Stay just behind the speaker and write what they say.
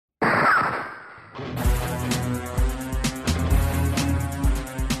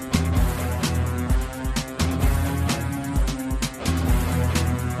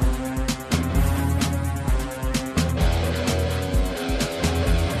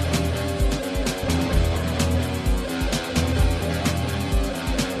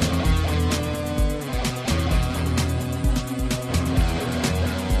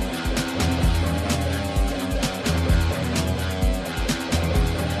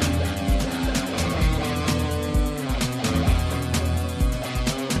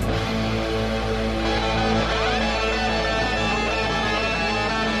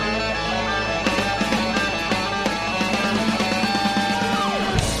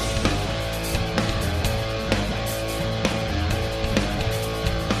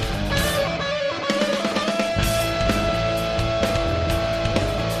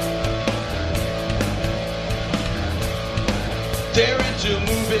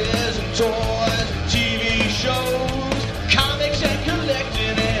toys, TV shows, comics and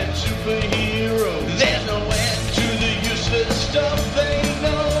collecting and superheroes. There's no end to the useless stuff they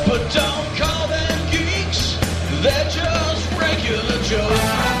know, but don't call them geeks, they're just regular Joes.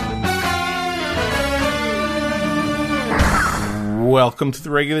 Welcome to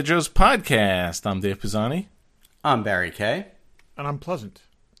the Regular Joe's podcast. I'm Dave Pisani. I'm Barry Kay. And I'm Pleasant.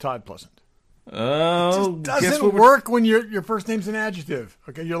 Todd Pleasant. Oh, it just doesn't work when your first name's an adjective.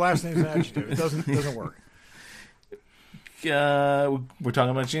 Okay, your last name's an adjective. It doesn't work. We're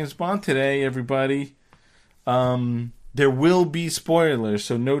talking about James Bond today, everybody. There will be spoilers,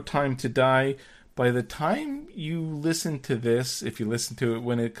 so no time to die. By the time you listen to this, if you listen to it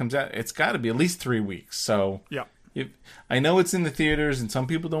when it comes out, it's got to be at least 3 weeks. So yeah. I know it's in the theaters, and some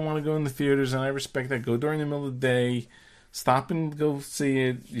people don't want to go in the theaters, and I respect that. Go during the middle of the day. Stop and go see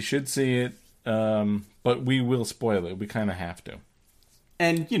it. You should see it. But we will spoil it. We kind of have to.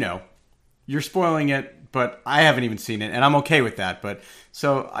 And, you're spoiling it, but I haven't even seen it, and I'm okay with that. But,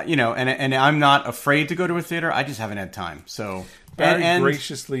 so, and I'm not afraid to go to a theater. I just haven't had time. So, Barry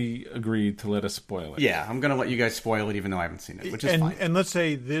graciously agreed to let us spoil it. Yeah, I'm going to let you guys spoil it, even though I haven't seen it, which is fine. And let's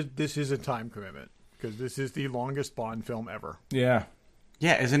say this is a time commitment, because this is the longest Bond film ever. Yeah.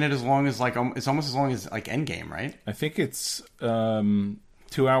 Yeah, isn't it as long as, it's almost as long as, Endgame, right? I think it's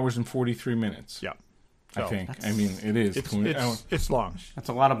 2 hours and 43 minutes. Yeah. So I think. I mean, it is. It's long. That's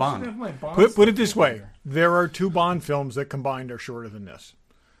a lot of Bond. Put it this way. There are 2 Bond films that combined are shorter than this.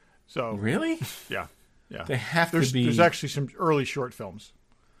 So really? Yeah. They have to be. There's actually some early short films.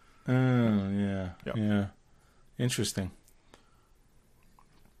 Oh, yeah. Yep. Yeah. Interesting.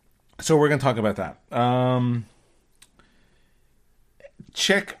 So we're going to talk about that.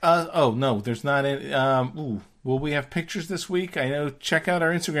 Check. Oh no, there's not any. Will we have pictures this week? I know. Check out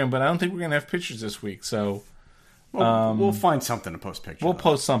our Instagram, but I don't think we're gonna have pictures this week. So we'll find something to post pictures. We'll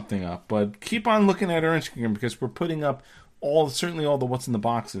post something up, but keep on looking at our Instagram because we're putting up certainly all the what's in the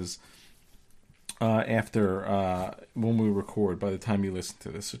boxes after when we record. By the time you listen to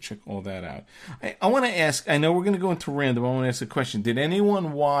this, so check all that out. I want to ask. I know we're gonna go into random. I want to ask a question. Did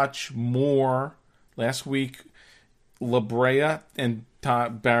anyone watch more last week? La Brea and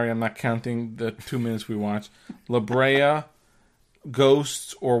Barry, I'm not counting the 2 minutes we watched. La Brea,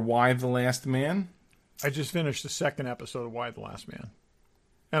 Ghosts, or Why the Last Man? I just finished the second episode of Why the Last Man.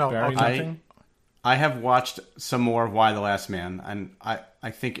 And I have watched some more of Why the Last Man, and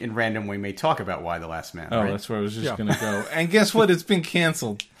I think in random we may talk about Why the Last Man. Oh, right? That's where I was just going to go. And guess what? It's been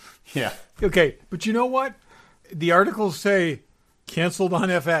canceled. Yeah. Okay, but you know what? The articles say canceled on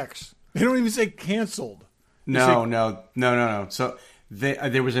FX. They don't even say canceled. No. So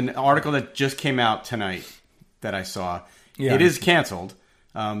there was an article that just came out tonight that I saw. Yeah. It is canceled.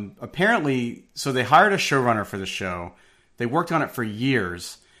 Apparently, so they hired a showrunner for the show. They worked on it for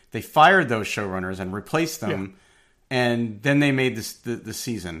years. They fired those showrunners and replaced them. Yeah. And then they made the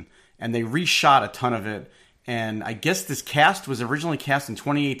season. And they reshot a ton of it. And I guess this cast was originally cast in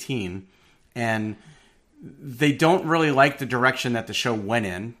 2018. And they don't really like the direction that the show went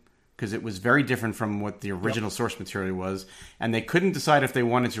in, because it was very different from what the original source material was. And they couldn't decide if they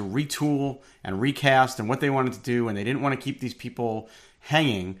wanted to retool and recast and what they wanted to do, and they didn't want to keep these people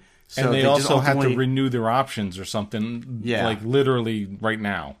hanging. So and they also had to renew their options or something, like literally right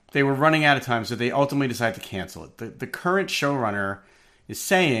now. They were running out of time, so they ultimately decided to cancel it. The current showrunner is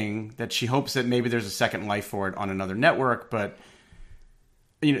saying that she hopes that maybe there's a second life for it on another network, but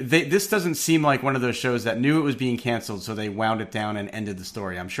this doesn't seem like one of those shows that knew it was being canceled, so they wound it down and ended the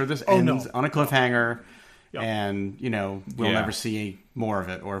story. I'm sure this ends on a cliffhanger, and we'll never see more of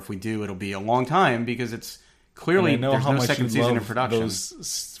it. Or if we do, it'll be a long time because it's clearly there's no second season in production.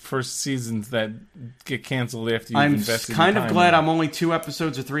 Those first seasons that get canceled after you've invested. I'm kind of glad I'm only 2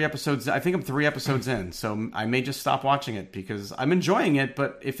 episodes or 3 episodes. I think I'm 3 episodes in, so I may just stop watching it because I'm enjoying it.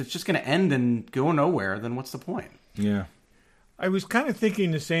 But if it's just going to end and go nowhere, then what's the point? Yeah. I was kind of thinking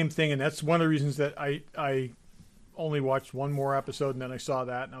the same thing, and that's one of the reasons that I only watched one more episode, and then I saw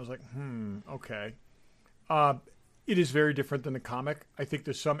that, and I was like, okay. It is very different than the comic. I think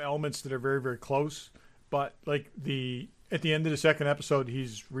there's some elements that are very, very close, but like at the end of the second episode,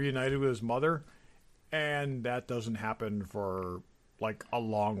 he's reunited with his mother, and that doesn't happen for like a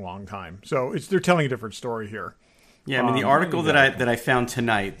long, long time. So they're telling a different story here. Yeah, I mean, the article that I found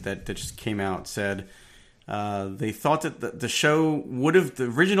tonight that just came out said they thought that the show would have, the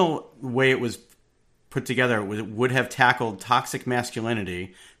original way it was put together would have tackled toxic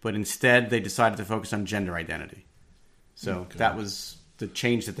masculinity, but instead they decided to focus on gender identity. So that was the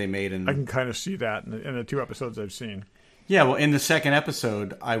change that they made. And I can kind of see that in the 2 episodes I've seen. Yeah, well, in the second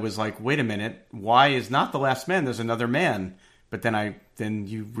episode, I was like, wait a minute, why is not the last man? There's another man. But then then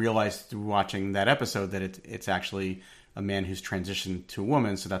you realize through watching that episode that it's actually a man who's transitioned to a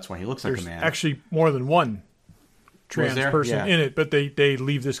woman, so that's why he looks like a man. Actually more than one trans person in it, but they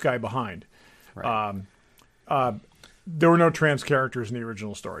leave this guy behind. Right. There were no trans characters in the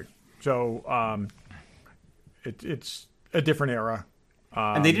original story, so it's a different era.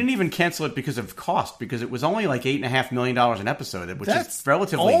 And they didn't even cancel it because of cost, because it was only like $8.5 million an episode, which is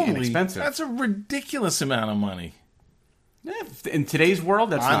relatively inexpensive. That's a ridiculous amount of money. Yeah, in today's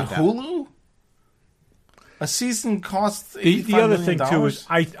world, that's on not that. Hulu. A season costs the other thing too is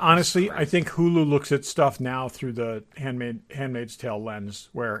I think Hulu looks at stuff now through the Handmaid's Tale lens,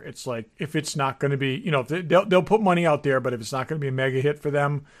 where it's like, if it's not going to be, they'll put money out there, but if it's not going to be a mega hit for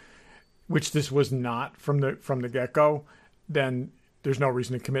them, which this was not from the get go, then there's no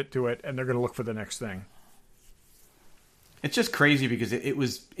reason to commit to it, and they're going to look for the next thing. It's just crazy because it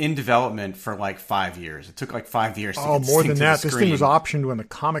was in development for like 5 years. It took like 5 years to get more than that. This thing was optioned when the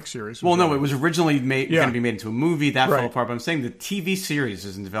comic series was no, it was originally going to be made into a movie. That fell apart. But I'm saying the TV series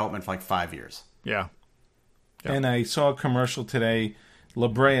is in development for like 5 years. Yeah. And I saw a commercial today, La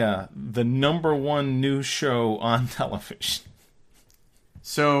Brea, the #1 new show on television.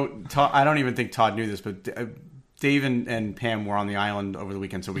 So I don't even think Todd knew this, but Dave and Pam were on the island over the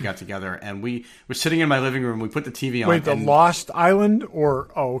weekend, so we got together, and we were sitting in my living room. We put the TV on. Wait, the Lost Island? Oh,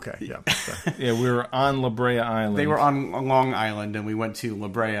 okay. Yeah. Yeah, we were on La Brea Island. They were on Long Island, and we went to La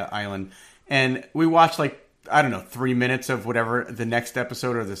Brea Island. And we watched, 3 minutes of whatever the next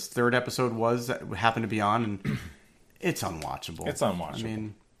episode or this third episode was that happened to be on, and it's unwatchable. It's unwatchable. I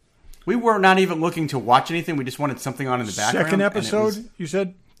mean, we were not even looking to watch anything. We just wanted something on in the background. Second episode, you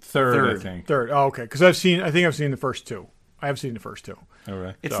said? Third, I think. Third. Oh, okay. Because I think I've seen the first two. I have seen the first two. All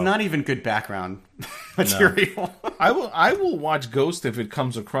right. It's not even good background material. No. I will watch Ghost if it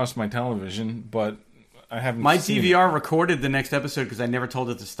comes across my television, but I haven't. My seen DVR it. recorded the next episode because I never told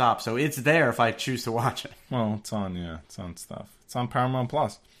it to stop, so it's there if I choose to watch it. Well, it's on. Yeah, it's on stuff. It's on Paramount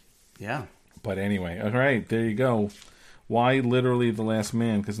Plus. Yeah. But anyway, all right, there you go. Why literally The Last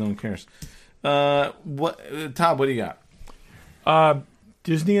Man? Because no one cares. Todd, what do you got?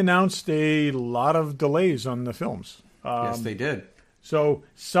 Disney announced a lot of delays on the films. Yes, they did. So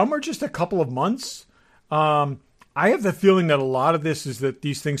some are just a couple of months. I have the feeling that a lot of this is that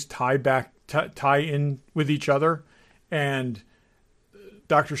these things tie in with each other, and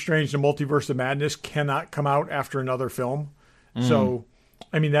Doctor Strange: The Multiverse of Madness cannot come out after another film. So,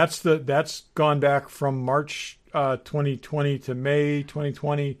 I mean, that's gone back from March 2020 to May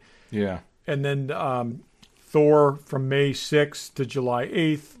 2020. Yeah, and then Thor from May 6th to July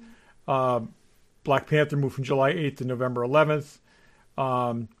 8th. Black Panther moved from July 8th to November 11th.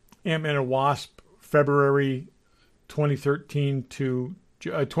 Ant-Man and Wasp, February 2013 to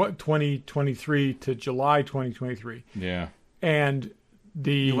 2023 to July 2023. Yeah. And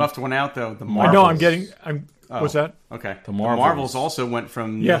you left one out, though. The Marvels. I know, what's that? Okay. The Marvels also went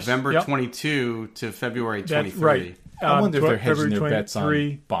from November 22 to February 23. That's right. I wonder if they're hedging their February bets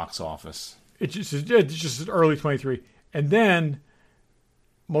on box office. It's just early 23. And then,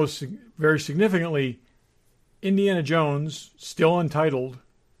 very significantly, Indiana Jones, still untitled,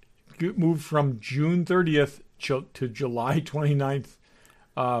 moved from June 30th to July 29th.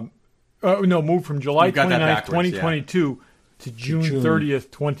 Moved from July 29th, 2022 to June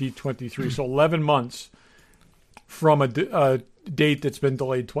 30th, 2023. So 11 months from a date that's been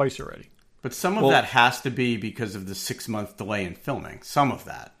delayed twice already. But some of that has to be because of the 6-month delay in filming. Some of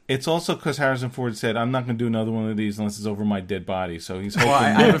that. It's also because Harrison Ford said, "I'm not going to do another one of these unless it's over my dead body." So he's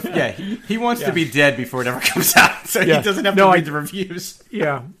hoping. He wants to be dead before it ever comes out, so he doesn't have to read the reviews.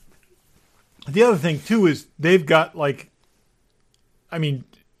 Yeah. The other thing too is they've got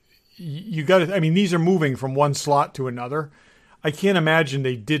these are moving from one slot to another. I can't imagine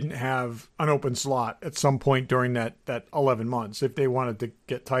they didn't have an open slot at some point during that 11 months if they wanted to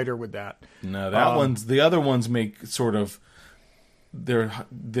get tighter with that. No, the other ones make sort of.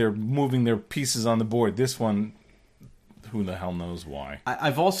 They're moving their pieces on the board. This one, who the hell knows why?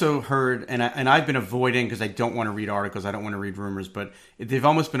 I've also heard, and I've been avoiding because I don't want to read articles, I don't want to read rumors, but they've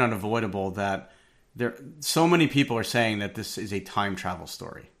almost been unavoidable that so many people are saying that this is a time travel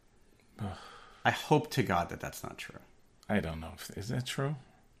story. I hope to God that that's not true. I don't know. Is that true?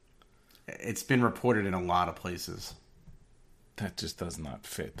 It's been reported in a lot of places. That just does not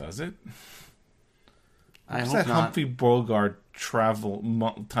fit, does it? What's that Humphrey Bogart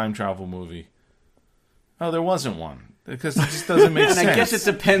time travel movie? Oh, there wasn't one. Because it just doesn't make sense. I guess it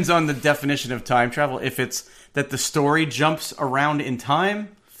depends on the definition of time travel. If it's that the story jumps around in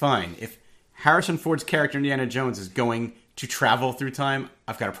time, fine. If Harrison Ford's character Indiana Jones is going to travel through time,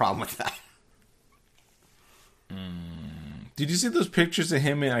 I've got a problem with that. Did you see those pictures of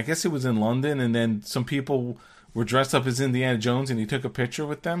him? I guess it was in London, and then some people were dressed up as Indiana Jones, and he took a picture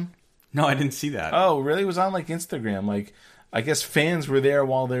with them. No, I didn't see that. Oh, really? It was on like Instagram. Like, I guess fans were there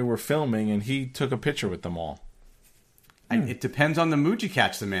while they were filming, and he took a picture with them all. It depends on the mood you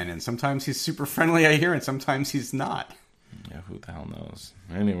catch the man in. Sometimes he's super friendly, I hear, and sometimes he's not. Yeah, who the hell knows?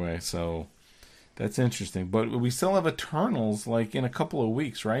 Anyway, so that's interesting. But we still have Eternals like in a couple of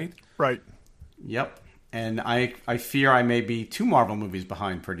weeks, right? Right. Yep. And I fear I may be 2 Marvel movies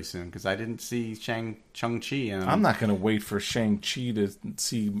behind pretty soon because I didn't see Shang-Chi. I'm not going to wait for Shang-Chi to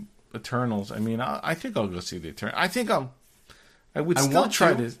see Eternals. I mean, I think I'll go see the Eternals. I would still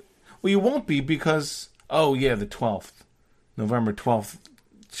try to. Well, you won't be because, the 12th. November 12th,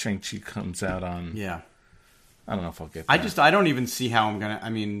 Shang-Chi comes out on... Yeah. I don't know if I'll get that. I don't even see how I'm going to... I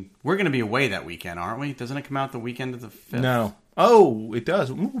mean, we're going to be away that weekend, aren't we? Doesn't it come out the weekend of the 5th? No. Oh, it does.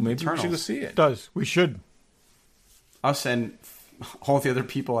 Ooh, maybe Eternals. we should go see it. It does. We should. Us and all the other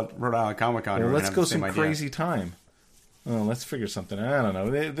people at Rhode Island Comic Con. Well, let's go some crazy time. Oh, let's figure something out. I don't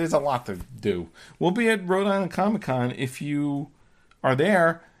know. There's a lot to do. We'll be at Rhode Island Comic Con. If you are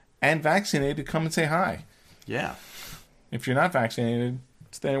there and vaccinated, come and say hi. Yeah. If you're not vaccinated,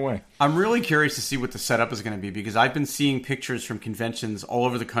 stay away. I'm really curious to see what the setup is going to be because I've been seeing pictures from conventions all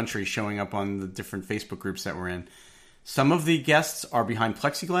over the country showing up on the different Facebook groups that we're in. Some of the guests are behind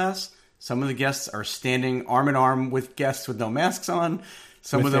plexiglass. Some of the guests are standing arm in arm with guests with no masks on.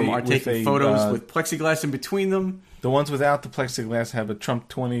 Some of them are taking photos with plexiglass in between them. The ones without the plexiglass have a Trump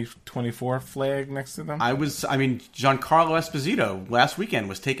 2024 flag next to them. Giancarlo Esposito last weekend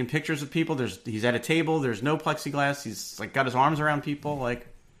was taking pictures of people. He's at a table. There's no plexiglass. He's like got his arms around people. Like,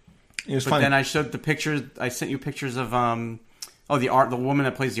 it was funny. Then I showed the pictures. I sent you pictures of the woman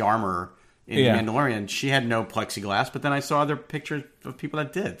that plays the armor in Mandalorian. She had no plexiglass, but then I saw other pictures of people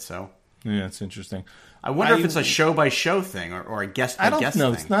that did. So yeah, it's interesting. I wonder if it's a show by show thing or a guest by guest thing. I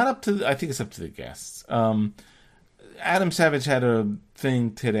don't know. It's not up to. I think it's up to the guests. Adam Savage had a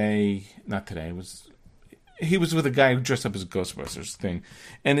thing today. Not today. He was with a guy who dressed up as a Ghostbusters thing,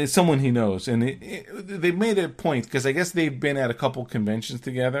 and it's someone he knows. And they made a point because I guess they've been at a couple conventions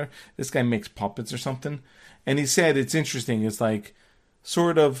together. This guy makes puppets or something, and he said it's interesting. It's like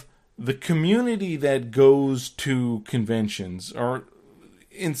sort of the community that goes to conventions are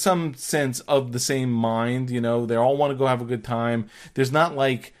in some sense of the same mind. You know, they all want to go have a good time. There's not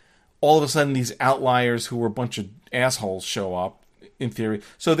like all of a sudden these outliers who were a bunch of assholes show up, in theory.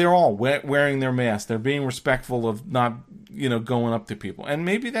 So they're all wearing their masks. They're being respectful of not, going up to people. And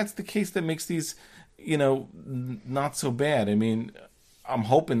maybe that's the case that makes these, not so bad. I mean, I'm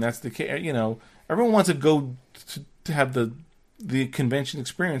hoping that's the case. Everyone wants to go to have the convention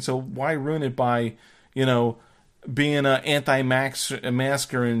experience. So why ruin it by, being an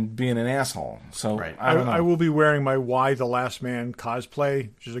anti-masker and being an asshole? So right. I don't know. I will be wearing my Why the Last Man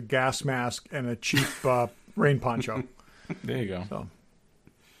cosplay, which is a gas mask and a cheap rain poncho. There you go.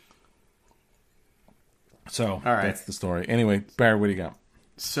 So all right. That's the story. Anyway, Barry, what do you got?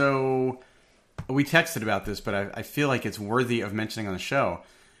 So we texted about this, but I feel like it's worthy of mentioning on the show.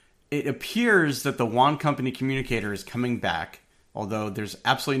 It appears that the Wand Company communicator is coming back, although there's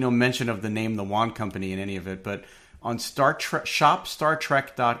absolutely no mention of the name The Wand Company in any of it. But on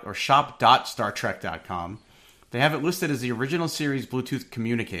shop.startrek.com, they have it listed as the original series Bluetooth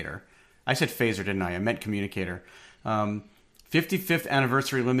communicator. I said phaser, didn't I? I meant communicator. 55th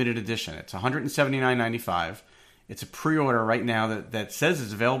anniversary limited edition. It's $179.95. It's a pre-order right now that says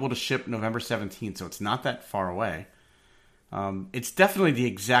it's available to ship November 17th, so it's not that far away. It's definitely the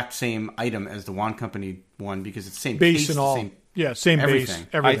exact same item as the Wand Company one because it's the same base case, and all. Same everything. base.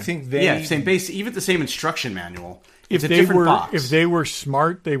 Everything. I think same base. Even the same instruction manual. If it's a different box. If they were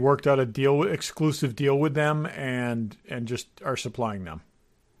smart, they worked out exclusive deal with them and just are supplying them.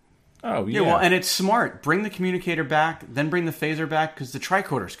 Oh, yeah. Well, and it's smart. Bring the communicator back, then bring the phaser back because the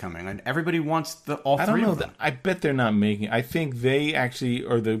tricorder's coming, and everybody wants all three. I don't know. Of them. I bet they're not making. I think they actually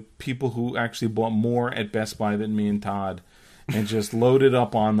are the people who actually bought more at Best Buy than me and Todd, and just loaded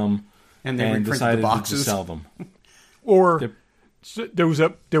up on them and decided the boxes to sell them. Or there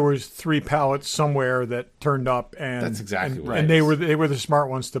was 3 pallets somewhere that turned up, and that's exactly right. And they were the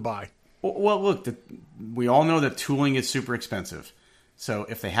smart ones to buy. Well, look, we all know that tooling is super expensive. So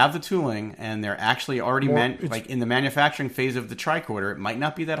if they have the tooling and they're actually already in the manufacturing phase of the tricorder, it might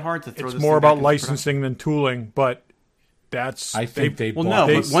not be that hard to throw this. It's more about licensing than tooling, but that's. I think they. Well, no,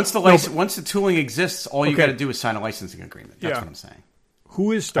 but once the tooling exists, all you got to do is sign a licensing agreement. That's what I'm saying.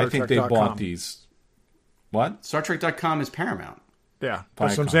 Who is Star Trek.com? I think they bought these. What? StarTrek.com is Paramount. Yeah,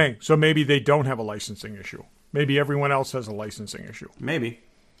 that's what I'm saying. So maybe they don't have a licensing issue. Maybe everyone else has a licensing issue. Maybe.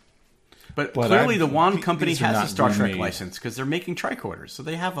 But clearly the Wand Company these are has a not Star Trek remade. license because they're making tricorders, so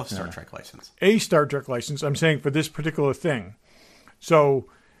they have a Star Trek license. A Star Trek license, I'm saying, for this particular thing. So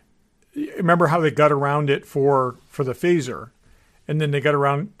remember how they got around it for the phaser, and then they got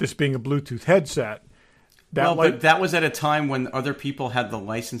around this being a Bluetooth headset. But that was at a time when other people had the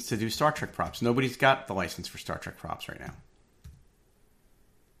license to do Star Trek props. Nobody's got the license for Star Trek props right now.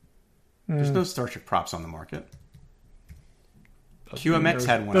 There's no Star Trek props on the market. QMX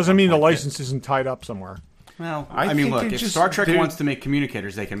had one. Doesn't mean the license isn't tied up somewhere. Well, I mean, think look, it if just- Star Trek they're- wants to make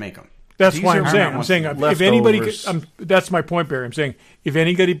communicators, they can make them. That's These why are I'm saying. I'm Paramount saying leftovers. if anybody could, that's my point, Barry. I'm saying if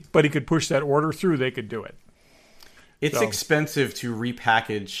anybody could push that order through, they could do it. It's So- expensive to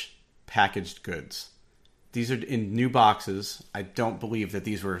repackage packaged goods. These are in new boxes. I don't believe that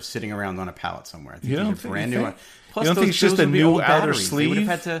these were sitting around on a pallet somewhere. I think You don't these are think- brand you new. think- Plus, you don't think it's just those a would be new old outer batteries.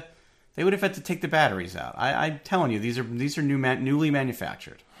 sleeve? They would have had to take the batteries out. I'm telling you, these are newly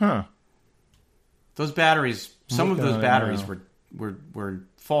manufactured. Huh. Those batteries, some of Looking those at it batteries now. were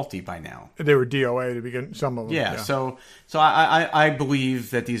faulty by now. They were DOA to begin. Some of them. Yeah, so I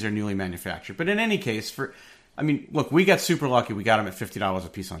believe that these are newly manufactured. But in any case, look, we got super lucky. We got them at $50 a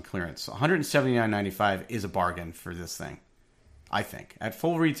piece on clearance. So $179.95 is a bargain for this thing. I think at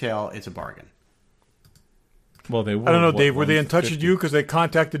full retail, it's a bargain. Well, they were. I don't know, what, Dave. Were they in touch with 150? you because they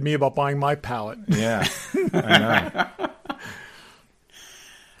contacted me about buying my pallet? Yeah, I know.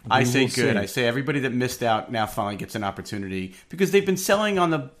 I say will good. see. I say everybody that missed out now finally gets an opportunity because they've been selling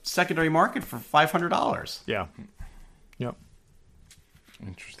on the secondary market for $500. Yeah. Yep.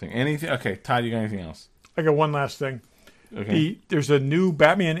 Interesting. Anything? Okay, Todd, you got anything else? I got one last thing. Okay. There's a new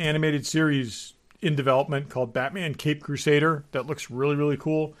Batman animated series in development called Batman Cape Crusader that looks really, really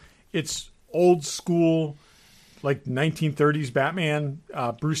cool. It's old school, like 1930s Batman.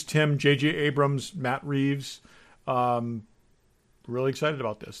 Bruce Timm, J.J. Abrams, Matt Reeves. Really excited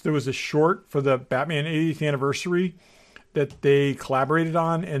about this. There was a short for the Batman 80th anniversary that they collaborated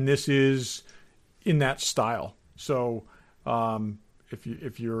on, and this is in that style. So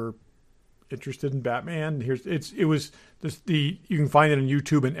if you're interested in Batman, you can find it on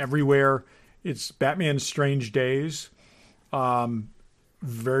YouTube and everywhere. It's Batman's Strange Days.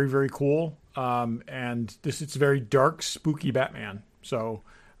 Very, very cool. And it's very dark, spooky Batman. So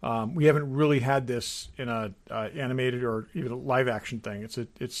we haven't really had this in a animated or even a live action thing.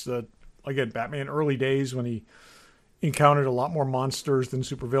 It's again, Batman early days when he encountered a lot more monsters than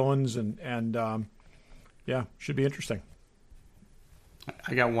supervillains, and should be interesting.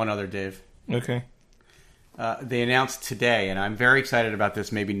 I got one other, Dave. Okay. They announced today, and I'm very excited about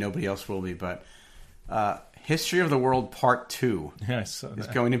this. Maybe nobody else will be, but History of the World Part 2 Yeah, I saw is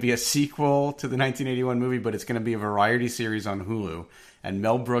that. going to be a sequel to the 1981 movie, but it's going to be a variety series on Hulu. And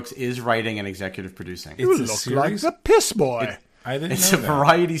Mel Brooks is writing and executive producing. You It's a look like series? the piss boy. I didn't It's know a that.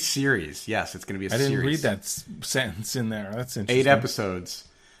 variety series. Yes, it's going to be a I series. didn't read that sentence in there. That's interesting. 8 episodes.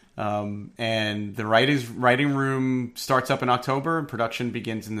 And the writing room starts up in October, and production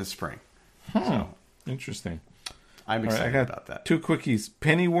begins in the spring. Huh. Interesting. I'm All right, I excited got about that. 2 quickies.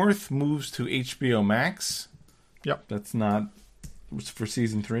 Pennyworth moves to HBO Max. Yep. That's not for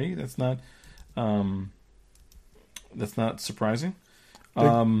season 3. That's not surprising.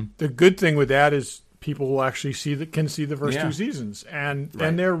 The good thing with that is people will actually can see the first Yeah. 2 seasons, and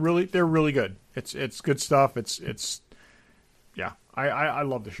Right. they're really good. It's good stuff. I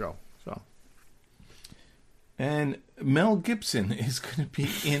love the show. So And Mel Gibson is going to be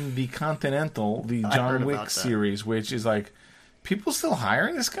in the Continental, the I heard John about Wick that. series, which is like, people still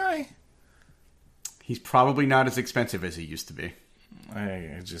hire this guy? He's probably not as expensive as he used to be.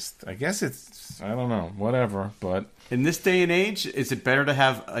 I guess it's, I don't know, whatever, but In this day and age, is it better to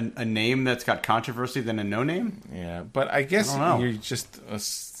have a name that's got controversy than a no name? yeah. But I guess I don't know. you're just an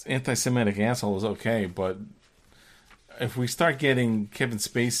anti-Semitic asshole is okay, but if we start getting Kevin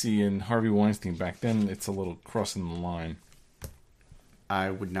Spacey and Harvey Weinstein back, then it's a little crossing the line. I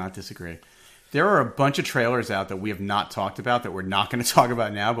would not disagree. There are a bunch of trailers out that we have not talked about that we're not going to talk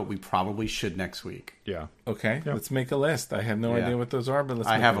about now, but we probably should next week. yeah, Okay, Yep. let's make a list. I have no Yeah. idea what those are, but let's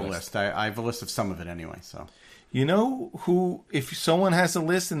I make have a a list. list. I have a list of some of it anyway. So You know who, if someone has a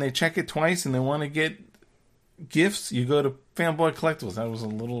list and they check it twice and they want to get gifts, you go to Fanboy Collectibles. That was a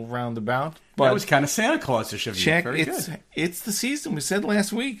little roundabout, but that was kind of Santa Claus-ish of you. check. Very It's good. it's the season. We said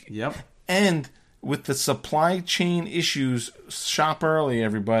last week. Yep. And with the supply chain issues, shop early,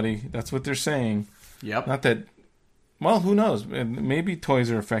 everybody. That's what they're saying. Yep. Not that. Well, who knows? Maybe toys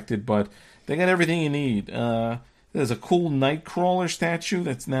are affected, but they got everything you need. There's a cool Nightcrawler statue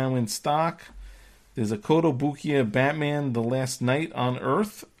that's now in stock. There's a Kotobukiya Batman The Last Night on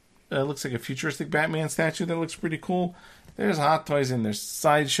Earth. Looks like a futuristic Batman statue that looks pretty cool. There's Hot Toys and there's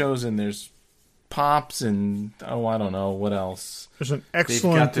sideshows and there's Pops and I don't know what else. There's an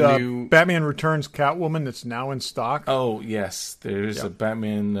excellent new... Batman Returns Catwoman that's now in stock. Oh yes, there's a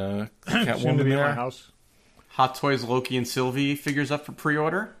Batman Catwoman in there. my house. Hot Toys Loki and Sylvie figures up for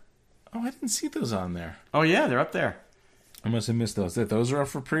pre-order. Oh, I didn't see those on there. Oh yeah, they're up there. I must have missed those. Those are up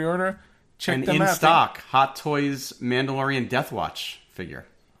for pre-order. Check and them in out. stock, Hot Toys Mandalorian Death Watch figure.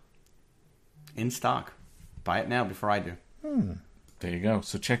 In stock. Buy it now before I do. There you go.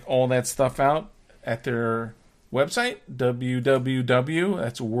 So check all that stuff out at their website, www.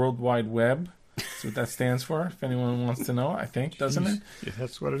 That's World Wide Web. That's what that stands for, if anyone wants to know, I think, doesn't it? Yeah,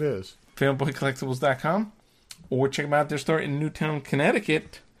 that's what it is. FanboyCollectibles.com. Or check them out at their store in Newtown,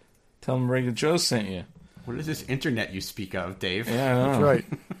 Connecticut. Tell them Regular Joe sent you. What is this internet you speak of, Dave? Yeah, I know.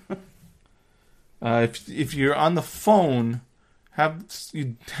 That's right. If you're on the phone,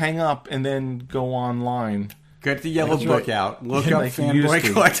 you hang up and then go online. Get the yellow book out. Look up Like you Fanboy used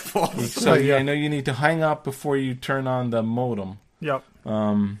to. Collectibles. So I know you need to hang up before you turn on the modem. Yep.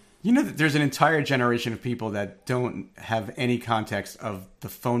 You know that there's an entire generation of people that don't have any context of the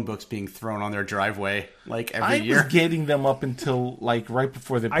phone books being thrown on their driveway like every year. I was getting them up until like right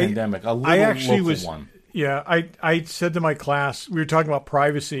before the pandemic. A little I actually local one. Yeah, I said to my class, we were talking about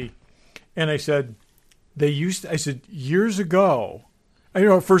privacy, and I said, I said, years ago,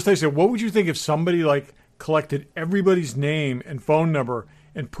 at first I said, what would you think if somebody like collected everybody's name and phone number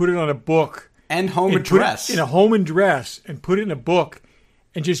and put it on a book and home address. In a home address and put it in a book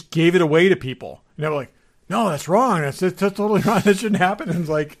and just gave it away to people. And they were like, no, that's wrong. That's totally wrong. That shouldn't happen. And it's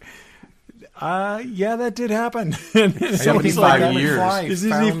like, yeah, that did happen. And somebody's 75 years. This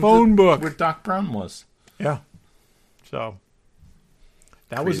is a phone book. Where Doc Brown was. Yeah. So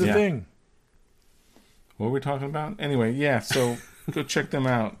that was the thing. What were we talking about? Anyway, yeah. So go check them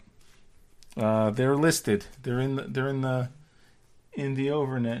out. They're listed. They're in the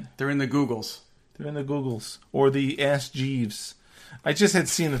overnet. They're in the Googles. They're in the Googles or the Ask Jeeves. I just had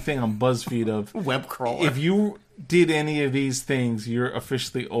seen a thing on BuzzFeed of web crawler. If you did any of these things, you're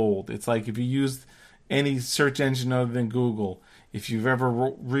officially old. It's like if you used any search engine other than Google. If you've ever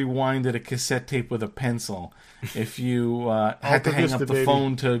rewinded a cassette tape with a pencil, if you had to hang up the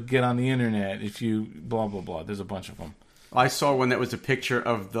phone to get on the internet, if you blah blah blah. There's a bunch of them. I saw one that was a picture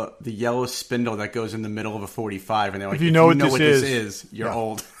of the yellow spindle that goes in the middle of a 45, and they're like, if you know what this is, you're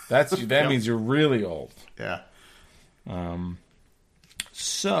old. That means you're really old. Yeah.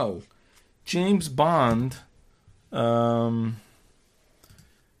 So, James Bond. What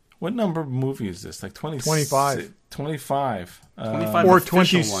number movie is this? Like 25. 25. 25 or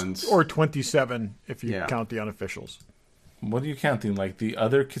official 20 ones. or 27 if you count the unofficials. What are you counting? Like the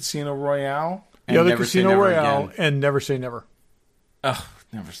other Casino Royale? The other Casino Royale and Never Say Never. Ugh,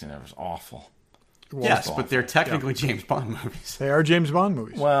 Never Say Never is awful. Yes, but they're technically James Bond movies. They are James Bond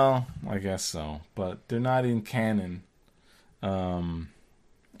movies. Well, I guess so, but they're not in canon. Right?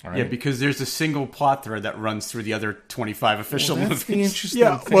 Yeah, because there's a single plot thread that runs through the other 25 official movies. The interesting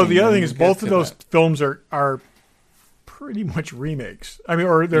thing. Well, the other thing is both of those films are pretty much remakes. I mean,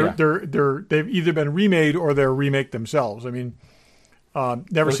 or they've either been remade or they're remake themselves. I mean,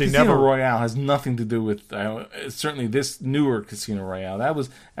 Never Say Casino Never. Royale has nothing to do with certainly this newer Casino Royale. That was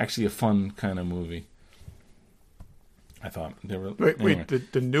actually a fun kind of movie. I thought they were. Wait,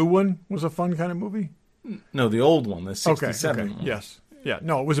 the new one was a fun kind of movie? No, the old one, the '67 Okay. one. Yes. Yeah.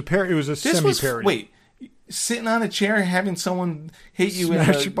 No, it was it was a semi-parody. Wait, sitting on a chair having someone hit you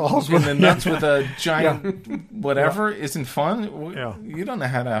Smash in your the nuts with a giant whatever isn't fun. Yeah. You don't know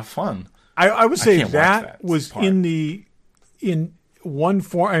how to have fun. I would say can't watch that was part. in one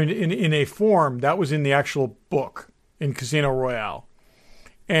form. I mean, in a form that was in the actual book in Casino Royale,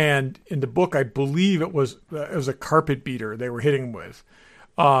 and in the book, I believe it was a carpet beater they were hitting him with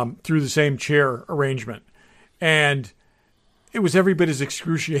through the same chair arrangement, and it was every bit as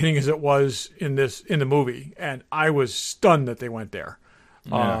excruciating as it was in the movie, and I was stunned that they went there.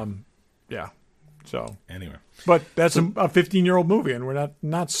 Yeah. So anyway, but that's a 15-year-old movie, and we're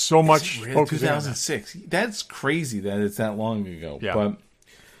not so much really? focusing on 2006. That's crazy that it's that long ago. Yeah. But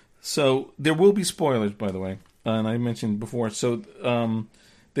so there will be spoilers, by the way, and I mentioned before. So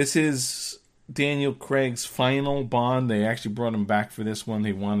this is Daniel Craig's final Bond. They actually brought him back for this one.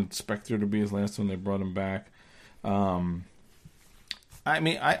 They wanted Spectre to be his last one. They brought him back. I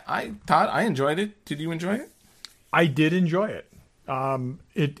mean, I thought I enjoyed it. Did you enjoy it? I did enjoy it.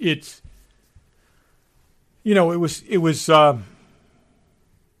 It's it was.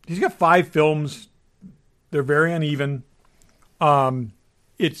 He's got 5 films. They're very uneven.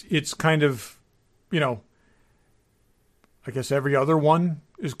 It's kind of, I guess every other one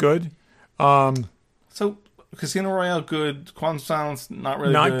is good. So Casino Royale, good. Quantum Solace, not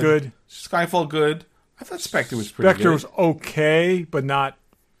really Not good. Skyfall, good. I thought Spectre was pretty Spectre good. was okay, but not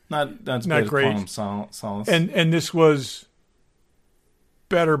Not not great. Quantum Solace. And this was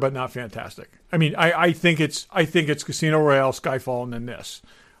better, but not fantastic. I mean, I think it's Casino Royale, Skyfall, and then this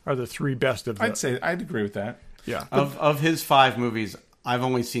are the three best of the. I'd agree with that. Yeah. Of his 5 movies, I've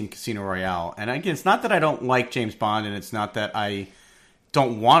only seen Casino Royale. And again, it's not that I don't like James Bond, and it's not that I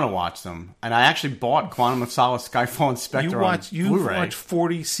don't want to watch them. And I actually bought Quantum of Solace, Skyfall, and Spectre on Blu-ray. Watched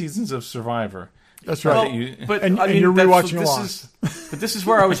 40 seasons of Survivor. That's right. And you're rewatching Lost. But this is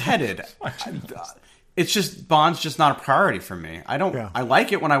where I was headed. It's just Bond's just not a priority for me. I don't. Yeah. I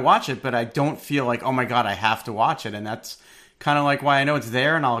like it when I watch it, but I don't feel like, oh my god, I have to watch it. And that's kind of like why I know it's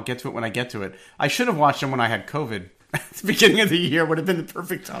there, and I'll get to it when I get to it. I should have watched them when I had COVID. At the beginning of the year would have been the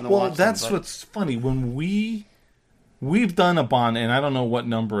perfect time to watch them. Well, that's what's funny. When we've done a Bond, and I don't know what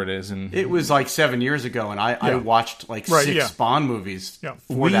number it is, and it was like 7 years ago, and I watched like 6 Bond movies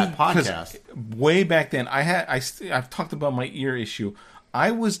for that podcast. Way back then, I've talked about my ear issue.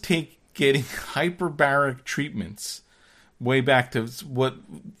 I was getting hyperbaric treatments way back to what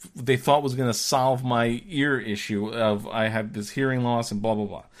they thought was going to solve my ear issue of I had this hearing loss and blah blah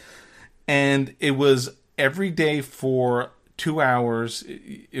blah, and it was every day for 2 hours.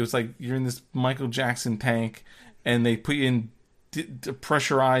 It was like you're in this Michael Jackson tank, and they put you in to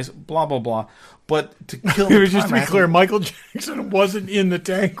pressurize, blah blah blah. But to kill the just to be clear, Michael Jackson wasn't in the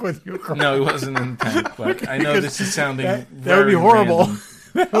tank with you. No, he wasn't in the tank. But I know this is sounding that would be horrible.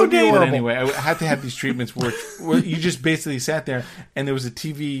 That would be horrible. But anyway, I had to have these treatments where you just basically sat there, and there was a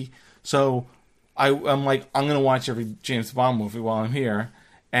TV. So I'm like, I'm going to watch every James Bond movie while I'm here.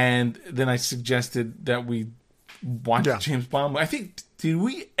 And then I suggested that we watch the James Bond movie. I think, did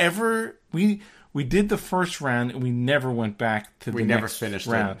we ever... We did the first round, and we never went back to the next round. We never finished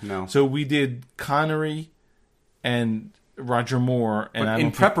it, no. So we did Connery and Roger Moore. And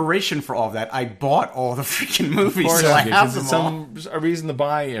in preparation for all of that, I bought all the freaking movies, so I have them all. A reason to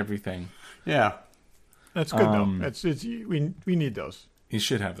buy everything. Yeah. That's good, though. We need those. You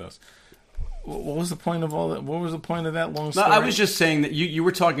should have those. What was the point of all that? What was the point of that long story? No, I was just saying that you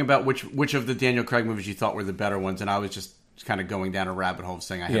were talking about which of the Daniel Craig movies you thought were the better ones, and I was just kind of going down a rabbit hole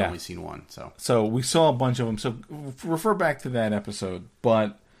saying I had only seen one. So we saw a bunch of them. So refer back to that episode.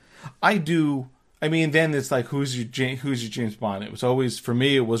 But I do. I mean, then it's like who's your James Bond? It was always, for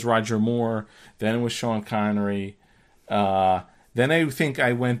me, it was Roger Moore. Then it was Sean Connery. Then I think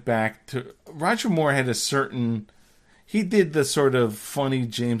I went back to Roger Moore had a certain. He did the sort of funny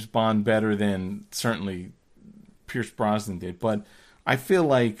James Bond better than certainly Pierce Brosnan did. But I feel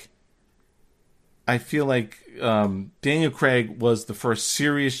like Daniel Craig was the first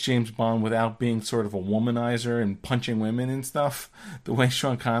serious James Bond without being sort of a womanizer and punching women and stuff, the way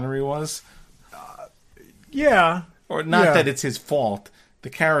Sean Connery was. Yeah. Or not that it's his fault. The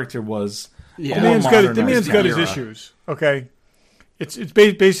character was. Yeah. The man's got his issues. Okay. It's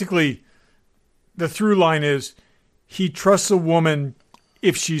basically the through line is he trusts a woman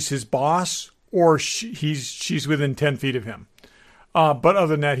if she's his boss or she's within 10 feet of him. But other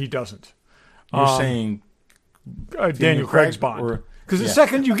than that, he doesn't. You're saying Daniel Craig's Bond. Because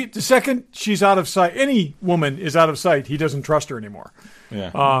the second she's out of sight, any woman is out of sight, he doesn't trust her anymore.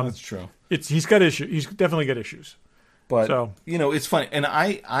 Yeah, that's true. He's got issues. He's definitely got issues. But it's funny, and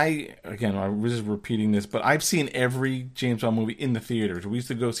I was just repeating this, but I've seen every James Bond movie in the theaters. We used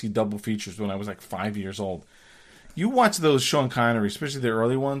to go see double features when I was like 5 years old. You watch those Sean Connery, especially the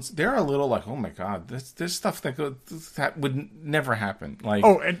early ones, they're a little like, oh my god, there's stuff that would never happen. Like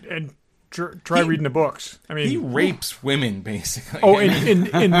and try reading the books. I mean, he rapes women basically. Oh,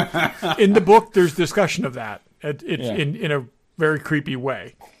 in the book, there's discussion of that. In a very creepy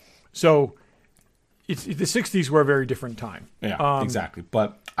way. So, the '60s were a very different time. Yeah, exactly.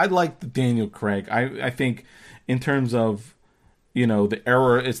 But I like the Daniel Craig. I think in terms of the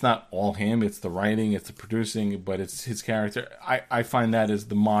era, it's not all him. It's the writing, it's the producing, but it's his character. I find that is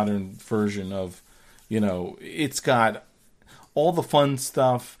the modern version of, it's got all the fun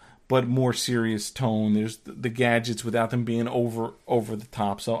stuff, but more serious tone. There's the gadgets without them being over the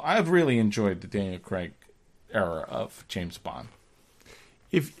top. So I've really enjoyed the Daniel Craig era of James Bond.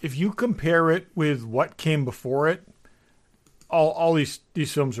 If you compare it with what came before it, all these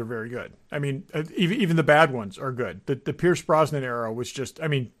films are very good. I mean, even the bad ones are good. The Pierce Brosnan era was just,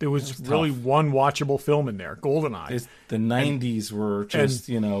 there was really one watchable film in there, GoldenEye. The 90s were just,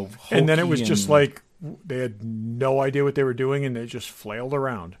 and then it was just like they had no idea what they were doing and they just flailed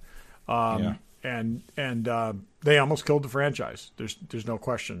around. And they almost killed the franchise. There's no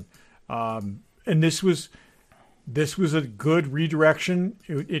question. And this was a good redirection.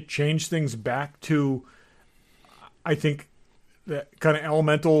 It changed things back to I think the kind of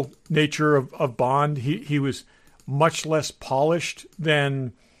elemental nature of Bond. He was much less polished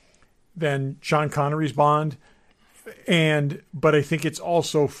than Sean Connery's Bond, but I think it's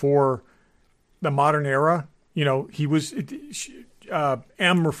also for the modern era. You know, he was.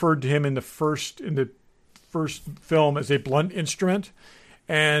 M referred to him in the first film as a blunt instrument,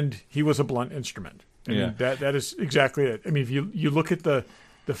 and he was a blunt instrument. I mean, that is exactly it. I mean, if you look at the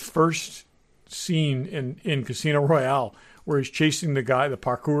first scene in Casino Royale where he's chasing the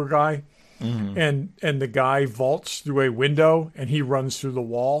parkour guy, and the guy vaults through a window and he runs through the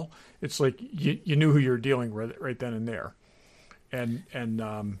wall. It's like you knew who you were dealing with right then and there. And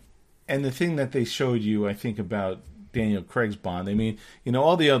the thing that they showed you, I think, about Daniel Craig's Bond, I mean, you know,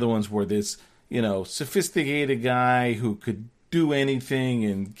 all the other ones were this, you know, sophisticated guy who could do anything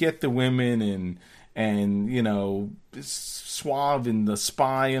and get the women and you know, suave and the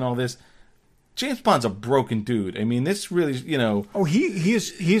spy and all this. James Bond's a broken dude. I mean, this really, you know. Oh,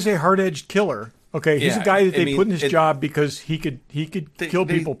 he's a hard-edged killer. Okay, he's a guy that they put in his job because he could kill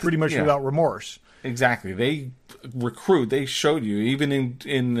people pretty much without remorse. Exactly. They recruit. They showed you even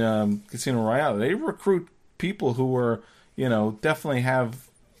in Casino Royale. They recruit people who are, you know, definitely have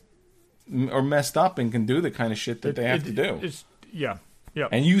or messed up and can do the kind of shit that they have to do. Yeah.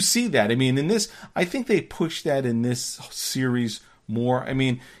 And you see that. I mean, in this, I think they push that in this series more. I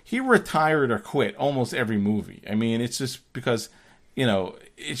mean, he retired or quit almost every movie. I mean, it's just because, you know,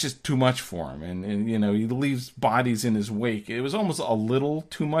 it's just too much for him. And you know, he leaves bodies in his wake. It was almost a little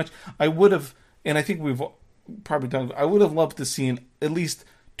too much. I would have, and I think we've probably done, I would have loved to see at least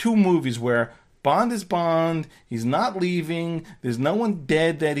 2 movies where Bond is Bond, he's not leaving, there's no one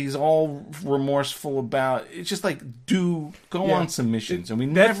dead that he's all remorseful about. It's just like, go on some missions. And we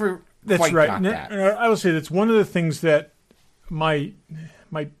never quite got that. I will say that's one of the things that my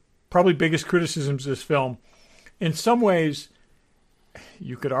probably biggest criticisms of this film. In some ways,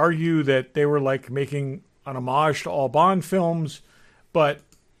 you could argue that they were like making an homage to all Bond films, but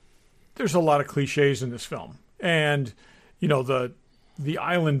there's a lot of cliches in this film. And, you know, the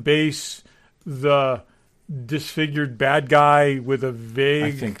island base, the disfigured bad guy with a vague...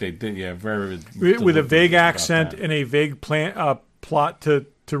 I think they did, very... With a vague accent and a vague plot to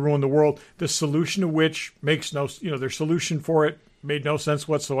ruin the world, the solution of which makes no... You know, their solution for it made no sense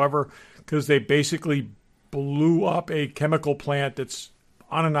whatsoever because they basically blew up a chemical plant that's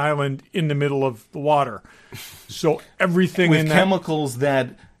on an island in the middle of the water. So everything with in that... chemicals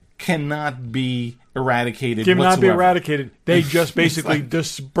that cannot be eradicated Cannot be eradicated. They just basically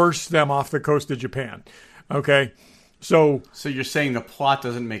disperse them off the coast of Japan. Okay? So you're saying the plot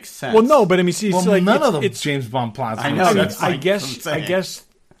doesn't make sense? Well, no, but I mean, see, it's like... none of the James Bond plots I know, make sense. that's I guess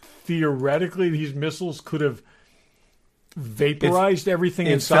theoretically these missiles could have vaporized everything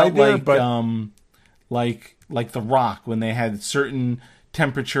inside there, like, but... like The Rock, when they had certain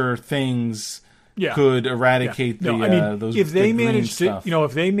temperature things... could eradicate those. If they managed to, you know,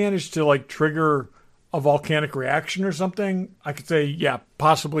 if they managed to like trigger a volcanic reaction or something, I could say,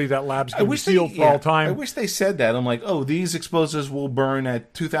 possibly that lab's going to be sealed for all time. I wish they said that. I'm like, oh, these explosives will burn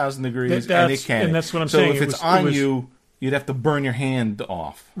at 2,000 degrees, and they can. And that's what I'm saying. So if it's on you, you'd have to burn your hand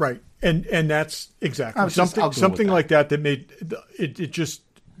off. Right, and that's exactly something like that made it just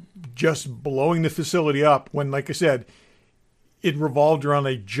blowing the facility up when, like I said, it revolved around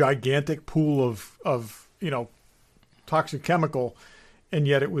a gigantic pool of you know, toxic chemical, and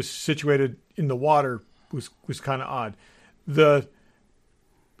yet it was situated in the water was kind of odd. The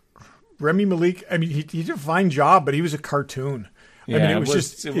Remy Malik, I mean, he did a fine job, but he was a cartoon. Yeah, I mean, it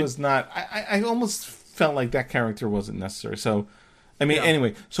was not. I almost felt like that character wasn't necessary. So, I mean,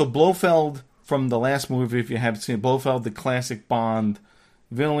 anyway, so Blofeld from the last movie, if you haven't seen it, Blofeld, the classic Bond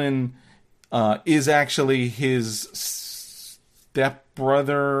villain, is actually his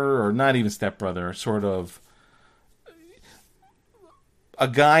stepbrother, or not even stepbrother, sort of. A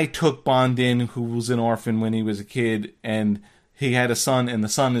guy took Bond in who was an orphan when he was a kid, and he had a son, and the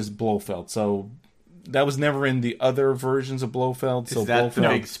son is Blofeld. So that was never in the other versions of Blofeld. Is that the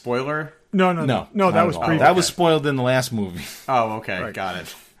big spoiler? No. That was previous. That was spoiled in the last movie. Oh, okay, Right. Got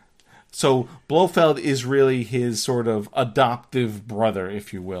it. So Blofeld is really his sort of adoptive brother,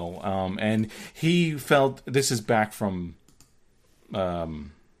 if you will, and he felt this is back from.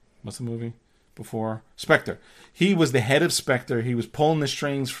 What's the movie before? Spectre. He was the head of Spectre. He was pulling the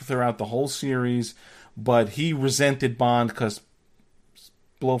strings throughout the whole series, but he resented Bond because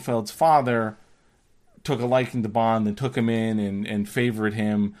Blofeld's father took a liking to Bond and took him in and favored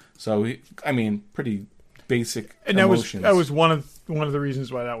him. So, pretty basic and emotions. that was one of the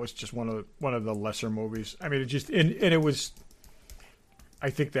reasons why that was just one of the lesser movies. I mean, it just and it was.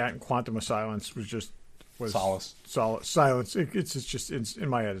 I think that and Quantum of Silence was just was Solace. Silence. It's just in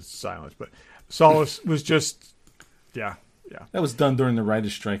my head. It's silence, but Solace was just yeah. That was done during the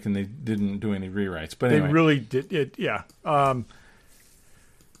writer's strike, and they didn't do any rewrites. But anyway. They really did it. Yeah.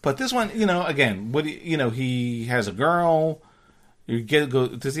 But this one, again, he has a girl.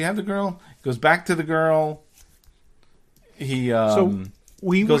 Does he have the girl? He goes back to the girl. He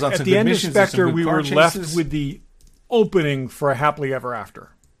we goes on at some the good end of missions and some Spectre. good We car were chases. left with the opening for a happily ever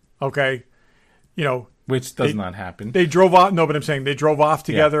after. Okay, which does not happen. They drove off. No, but I'm saying they drove off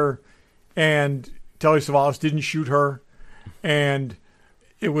together, and Telly Savalas didn't shoot her, and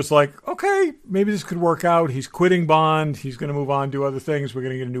it was like, okay, maybe this could work out. He's quitting Bond. He's going to move on, do other things. We're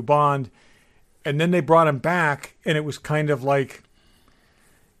going to get a new Bond. And then they brought him back, and it was kind of like,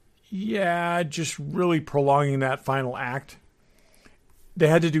 yeah, just really prolonging that final act. They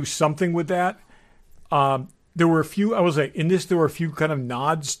had to do something with that. There were a few, there were a few kind of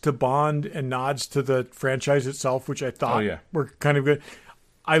nods to Bond and nods to the franchise itself, which I thought were kind of good.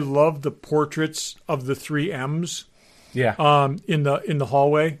 I love the portraits of the three M's. Yeah. In the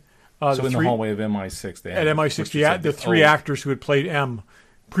hallway. The hallway of MI6. At MI6, the three actors who had played M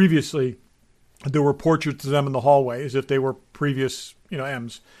previously, there were portraits of them in the hallway as if they were previous,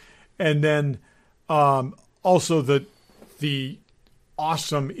 M's. And then also the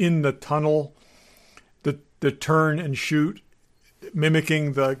awesome in the tunnel, the turn and shoot,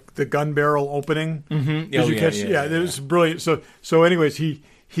 mimicking the gun barrel opening. Mm-hmm. It was brilliant. So anyways,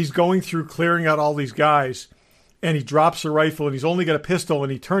 he's going through clearing out all these guys, and he drops a rifle, and he's only got a pistol,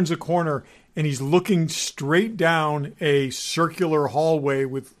 and he turns a corner, and he's looking straight down a circular hallway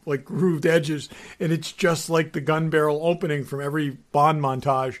with like grooved edges, and it's just like the gun barrel opening from every Bond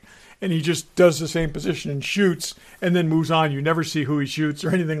montage. And he just does the same position and shoots, and then moves on. You never see who he shoots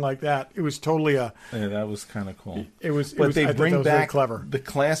or anything like that. It was totally that was kind of cool. But they bring back clever. The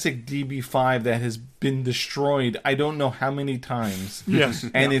classic DB5 that has been destroyed. I don't know how many times. Yes,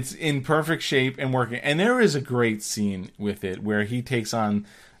 and it's in perfect shape and working. And there is a great scene with it where he takes on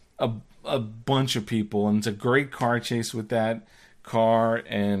a bunch of people, and it's a great car chase with that car,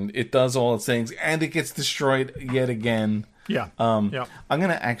 and it does all its things, and it gets destroyed yet again. Yeah. I'm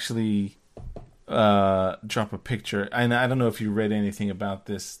gonna actually drop a picture, and I don't know if you read anything about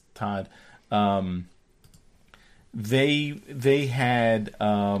this, Todd. They had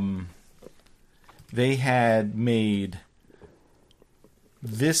made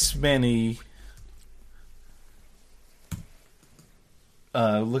this many.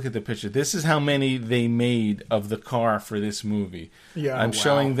 Look at the picture. This is how many they made of the car for this movie. Yeah, I'm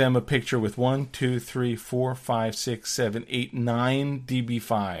showing them a picture with 1, 2, 3, 4, 5, 6, 7, 8, 9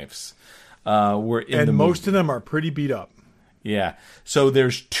 DB5s. Were in the most movie. of them are pretty beat up. Yeah. So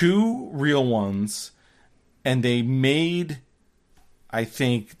there's 2 real ones, and they made, I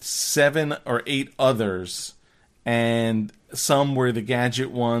think, 7 or 8 others, and some were the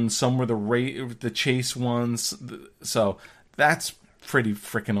gadget ones, some were the chase ones. So that's pretty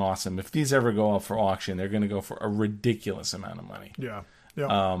freaking awesome. If these ever go up for auction, they're going to go for a ridiculous amount of money. Yeah.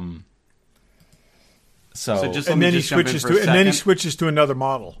 So just and then he switches to another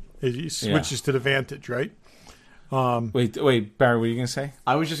model. He switches to the Vantage, right? Wait, Barry, what are you going to say?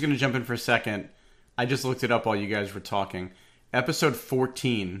 I was just going to jump in for a second. I just looked it up while you guys were talking. Episode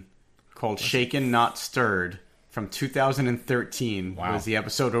 14, called Shaken Not Stirred, from 2013, was the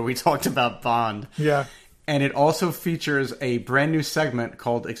episode where we talked about Bond. Yeah. And it also features a brand new segment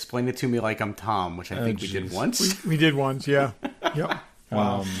called Explain It To Me Like I'm Tom, which I think we did once. We did once, yeah. Yep.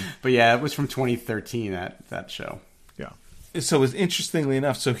 Wow. But yeah, it was from 2013, that show. Yeah. So it's interestingly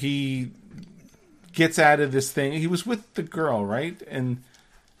enough, so he gets out of this thing. He was with the girl, right? And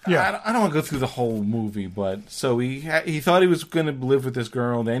I don't want to go through the whole movie, but so he thought he was going to live with this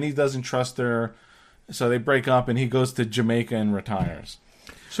girl. Then he doesn't trust her, so they break up, and he goes to Jamaica and retires.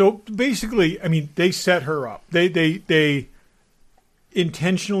 So basically, I mean, they set her up. They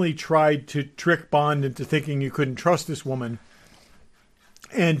intentionally tried to trick Bond into thinking you couldn't trust this woman,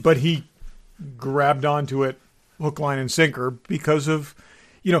 but he grabbed onto it hook, line, and sinker because of,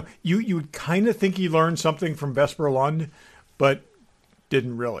 you would kind of think he learned something from Vesper Lund, but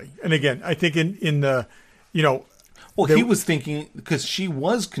didn't really. And again, I think in the, well, he was thinking because she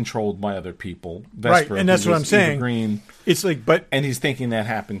was controlled by other people, Vesper, right? And that's what I'm saying. Green, it's like, and he's thinking that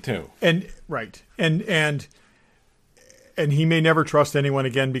happened too, and he may never trust anyone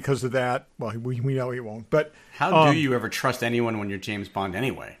again because of that. Well, we know he won't. But how do you ever trust anyone when you're James Bond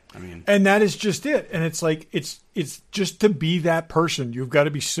anyway? I mean, and that is just it. And it's like it's just to be that person. You've got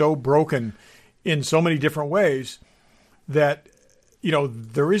to be so broken in so many different ways that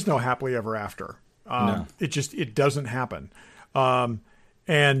there is no happily ever after. No. It doesn't happen.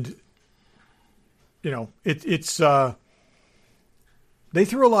 And it's they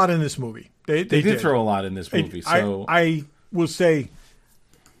threw a lot in this movie. They did throw a lot in this movie. I will say,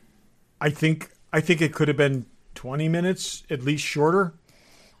 I think it could have been 20 minutes at least shorter.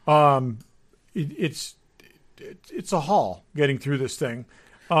 It's a haul getting through this thing.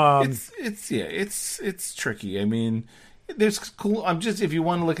 It's tricky. I mean, there's cool. If you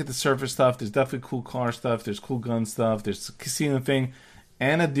want to look at the surface stuff, there's definitely cool car stuff. There's cool gun stuff. There's the casino thing.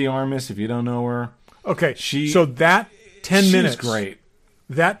 Anna de Armas, if you don't know her, okay. So that 10 minutes, great.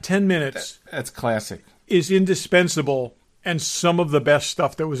 That 10 minutes, that's classic. Is indispensable and some of the best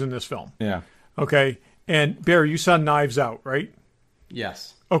stuff that was in this film. Yeah. Okay. And Barry, you saw Knives Out, right?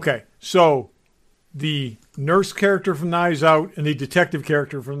 Yes. Okay. So the nurse character from Knives Out and the detective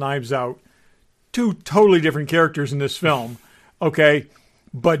character from Knives Out, two totally different characters in this film. Okay.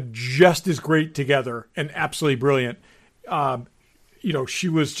 But just as great together and absolutely brilliant. She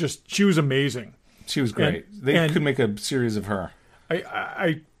was amazing. She was great. They could make a series of her.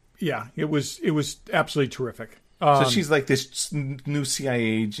 It was absolutely terrific. So she's like this new CIA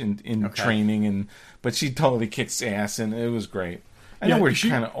agent in training, but she totally kicks ass, and it was great. I know we're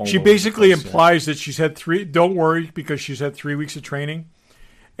kind of old. She basically implies that she's had don't worry, because she's had 3 weeks of training,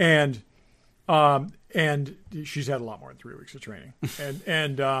 and she's had a lot more than 3 weeks of training,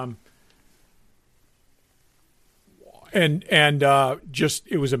 and just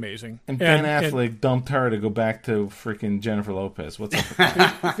it was amazing. And Ben Affleck dumped her to go back to freaking Jennifer Lopez. What's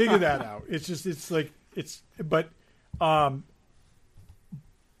up? Figure that out. But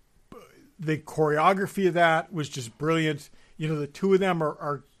the choreography of that was just brilliant. The two of them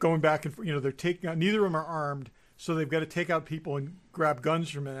are going back and they're taking out. Neither of them are armed, so they've got to take out people and grab guns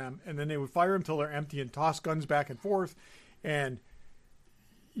from them, and then they would fire them till they're empty and toss guns back and forth, and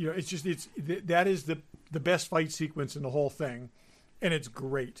that is the best fight sequence in the whole thing, and it's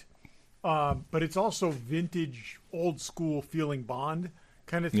great. But it's also vintage, old school feeling Bond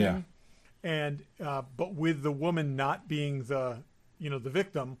kind of thing. Yeah. And but with the woman not being the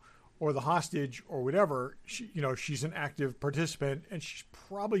victim or the hostage or whatever, she's an active participant, and she's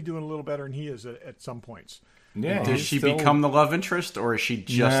probably doing a little better than he is at some points. Yeah. Does she become the love interest, or is she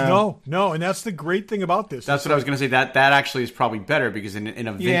just no? And that's the great thing about this. That's what I was going to say. That actually is probably better, because in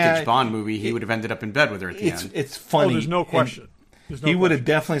a vintage Bond movie, he would have ended up in bed with her at the end. It's funny. There's no question. He would have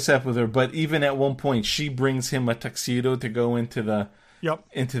definitely slept with her, but even at one point, she brings him a tuxedo to go into the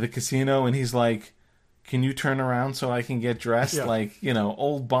casino, and he's like, "Can you turn around so I can get dressed?" Yeah. Like,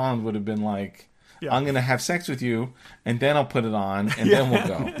 old Bond would have been like, "I'm going to have sex with you, and then I'll put it on, and then we'll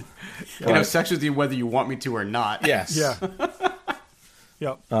go." I can have sex with you whether you want me to or not. Yes. Yeah.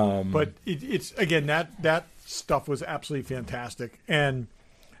 Yeah. But it's again, that stuff was absolutely fantastic, and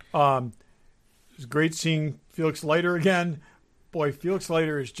it was great seeing Felix Leiter again. Boy, Felix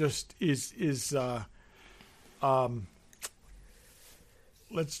Leiter is just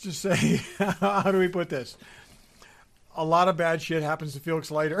let's just say, how do we put this? A lot of bad shit happens to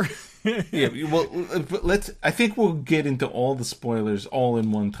Felix Leiter. Yeah, well, I think we'll get into all the spoilers all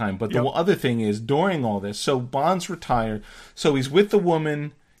in one time. But the other thing is, during all this, so Bond's retired. So he's with the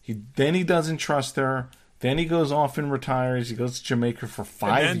woman. Then he doesn't trust her. Then he goes off and retires. He goes to Jamaica for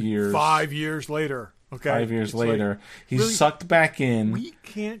 5 years. 5 years later. Okay. 5 years later. He's really sucked back in. We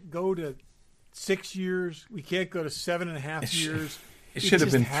can't go to 6 years. We can't go to 7.5 years. It should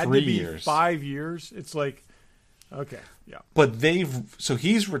have been 3 years. 5 years. It's like, okay, yeah. But so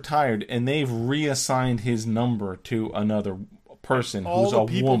he's retired, and they've reassigned his number to another person who's a woman. All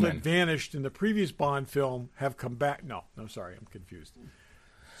the people that vanished in the previous Bond film have come back. No, sorry, I'm confused.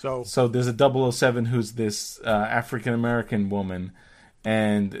 So there's a 007 who's this African American woman,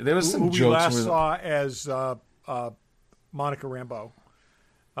 and there was some who jokes. We last saw as Monica Rambeau,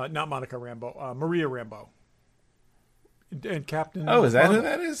 not Monica Rambeau, Maria Rambeau, and Captain. Oh, is that who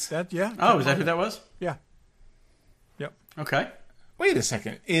that is? Yeah. Oh, is that who that was? Yeah. Yep. Okay. Wait a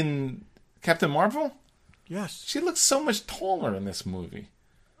second. In Captain Marvel? Yes. She looks so much taller in this movie.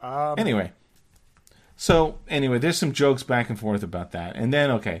 Anyway, there's some jokes back and forth about that. And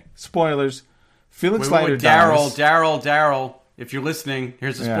then, okay, spoilers. Felix Leiter dies. Daryl, if you're listening,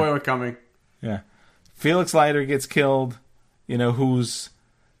 here's a spoiler coming. Yeah. Felix Leiter gets killed.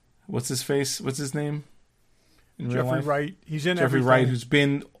 What's his face? What's his name? Jeffrey Wright. He's in Jeffrey everything. Wright, who's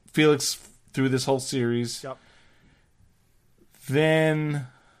been Felix through this whole series. Yep. Then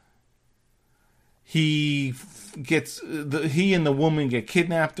he and the woman get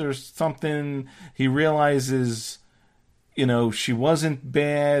kidnapped or something. He realizes, she wasn't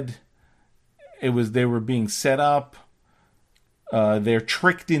bad. They were being set up. They're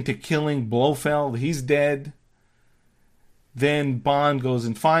tricked into killing Blofeld. He's dead. Then Bond goes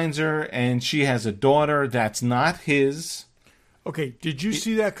and finds her, and she has a daughter that's not his. Okay, did you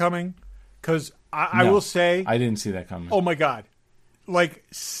see that coming? Because I No, will say... I didn't see that coming. Oh, my God. Like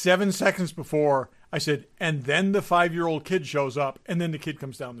 7 seconds before, I said, and then the 5-year-old kid shows up, and then the kid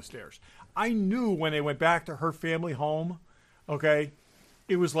comes down the stairs. I knew when they went back to her family home, okay,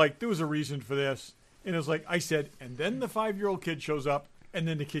 it was like there was a reason for this. And it was like I said, and then the 5-year-old kid shows up, and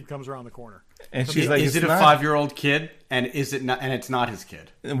then the kid comes around the corner. And she's like, "Is it a 5-year-old kid? And is it not? And it's not his kid."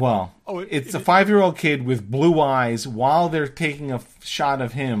 Well, it's a 5-year-old kid with blue eyes while they're taking a shot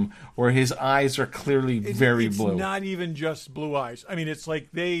of him where his eyes are clearly very blue. It's not even just blue eyes. I mean, it's like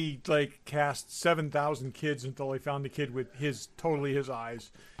they cast 7,000 kids until they found the kid with totally his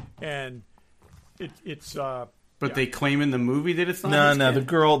eyes, and it's. But they claim in the movie that it's not. No.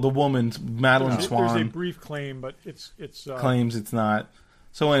 The woman, Madeline Swan. There's a brief claim, but it's claims it's not.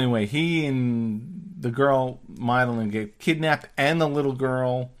 So anyway, he and the girl Madeline get kidnapped, and the little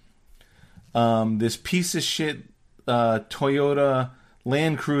girl. This piece of shit Toyota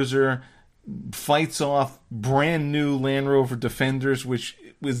Land Cruiser fights off brand new Land Rover Defenders, which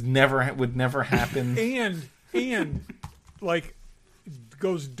would never happen. and like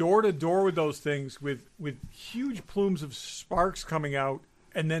goes door to door with those things with huge plumes of sparks coming out,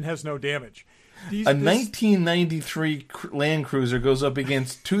 and then has no damage. 1993 Land Cruiser goes up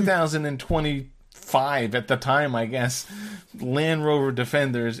against 2025 at the time, I guess, Land Rover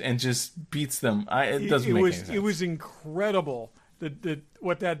Defenders, and just beats them. It doesn't make any sense. It was incredible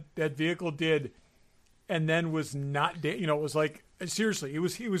what that vehicle did, and then was not. It was like seriously,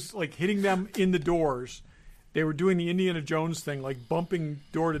 he was like hitting them in the doors. They were doing the Indiana Jones thing, like bumping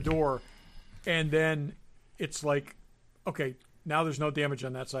door to door, and then it's like, okay, now there's no damage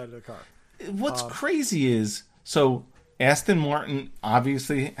on that side of the car. What's crazy is, so Aston Martin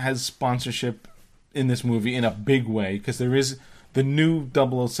obviously has sponsorship in this movie in a big way, because there is the new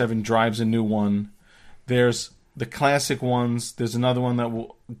 007 drives a new one. There's the classic ones. There's another one that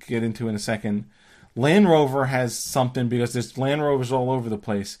we'll get into in a second. Land Rover has something because there's Land Rovers all over the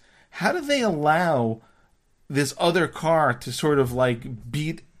place. How do they allow this other car to sort of like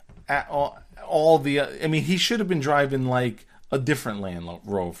beat at all the... I mean, he should have been driving like a different Land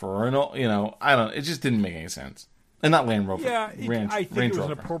Rover, or I don't. It just didn't make any sense. And not Land Rover. Yeah, I think Range it was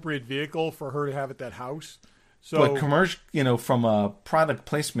Rover. an appropriate vehicle for her to have at that house. So, but commercial, from a product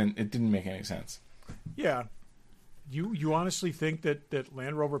placement, it didn't make any sense. Yeah, you honestly think that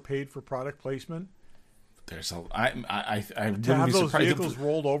Land Rover paid for product placement? There's I wouldn't To have be those surprised. vehicles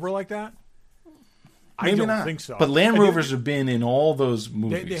rolled over like that? Maybe I don't not. think so. But Land Rovers have been in all those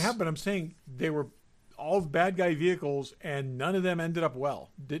movies. They have, but I'm saying they were all bad guy vehicles, and none of them ended up well.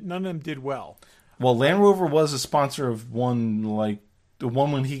 None of them did well. Well, Land Rover was a sponsor of one, like the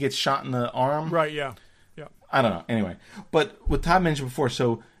one when he gets shot in the arm. Right, yeah. I don't know. Anyway, but what Todd mentioned before,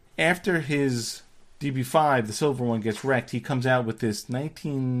 so after his DB5, the silver one, gets wrecked, he comes out with this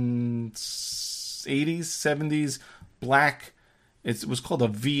 1980s, 70s black, it was called a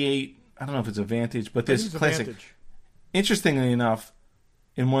V8, I don't know if it's a Vantage, but this classic. Vantage. Interestingly enough,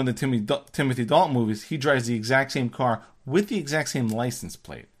 in one of the Timothy Dalton movies, he drives the exact same car with the exact same license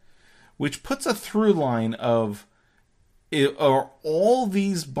plate, which puts a through line of are all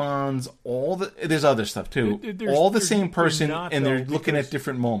these Bonds, there's other stuff too, all the same person, and they're looking at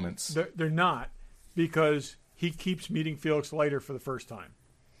different moments. They're not, because he keeps meeting Felix Leiter for the first time,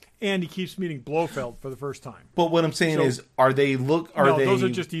 and he keeps meeting Blofeld for the first time. But what I'm saying is, those are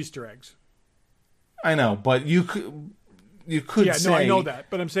just Easter eggs. I know, but you could say. No, I know that,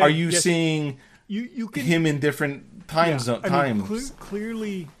 but I'm saying, are you seeing you can, him in different times?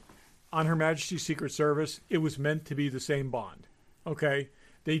 Clearly, on Her Majesty's Secret Service, it was meant to be the same Bond. Okay,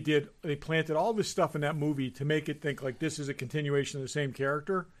 they planted all this stuff in that movie to make it think like this is a continuation of the same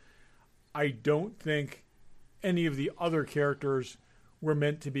character. I don't think any of the other characters were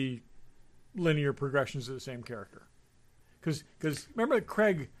meant to be linear progressions of the same character. Because remember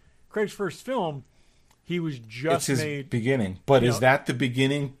Craig's first film, he was just it's his beginning. But is that the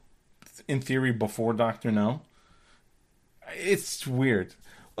beginning, in theory, before Dr. No? It's weird.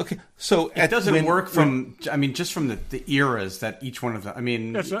 Okay, so it doesn't work from the eras that each one of them. I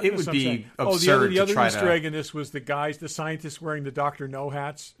mean, it would be absurd the other to try Easter egg in this was the scientists wearing the Dr. No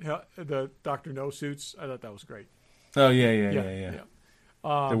hats, the Dr. No suits. I thought that was great. Oh yeah.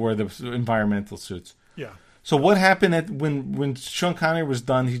 They wore the environmental suits. Yeah. So what happened when Sean Connery was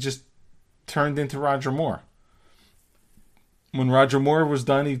done? He just turned into Roger Moore. When Roger Moore was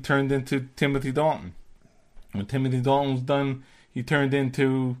done, he turned into Timothy Dalton. When Timothy Dalton was done, he turned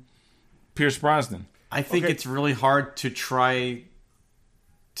into Pierce Brosnan. I think it's really hard to try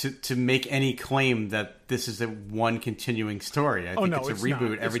to make any claim that this is a one continuing story. I think it's a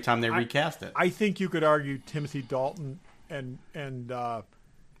reboot every time they recast it. I think you could argue Timothy Dalton and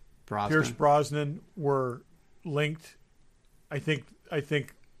Pierce Brosnan were linked. I think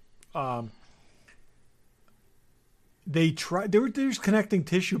they tried. There's connecting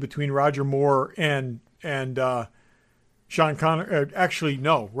tissue between Roger Moore and Sean Connery. Actually,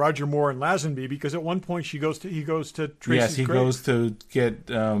 no, Roger Moore and Lazenby, because at one point he goes to Tracy's grave. Goes to get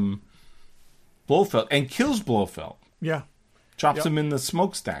Blofeld and kills Blofeld. Yeah, chops him in the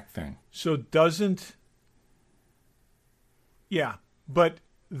smokestack thing. So doesn't. Yeah, but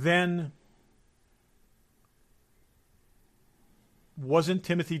then wasn't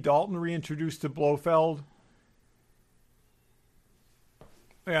Timothy Dalton reintroduced to Blofeld?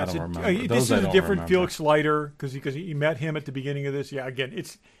 Yeah, this is a different Felix Leiter because he met him at the beginning of this. Yeah, again,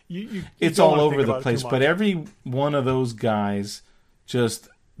 it's all over the place. But every one of those guys, just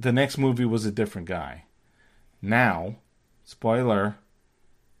the next movie was a different guy. Now, spoiler,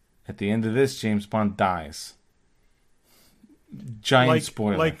 at the end of this, James Bond dies. Giant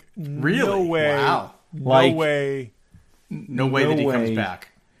spoiler. Like really? No way. Wow. No way. No way that he comes back.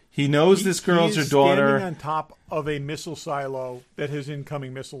 He knows this girl's her daughter. Standing on top of a missile silo that has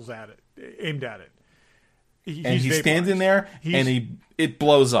incoming missiles aimed at it. He's standing there, and it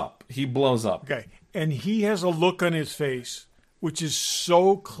blows up. He blows up. Okay, and he has a look on his face which is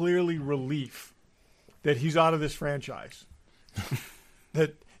so clearly relief that he's out of this franchise.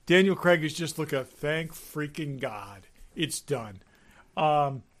 That Daniel Craig is just looking, thank freaking God, it's done.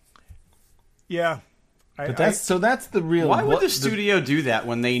 Yeah. But that's the real. Why would the studio do that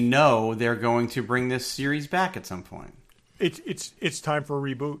when they know they're going to bring this series back at some point? It's time for a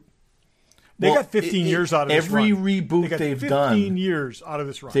reboot. They got 15 years out of this every run. reboot they they've done. 15 years out of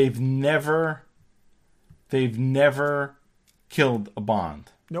this run. They've never killed a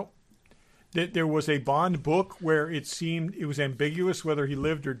Bond. Nope. There was a Bond book where it seemed it was ambiguous whether he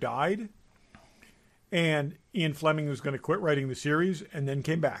lived or died, and Ian Fleming was going to quit writing the series and then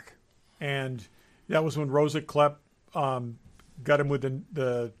came back, and that was when Rosa Klepp got him with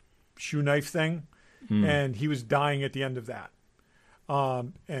the shoe knife thing, and he was dying at the end of that,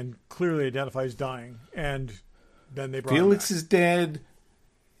 and clearly identifies dying. And then they brought Felix is dead.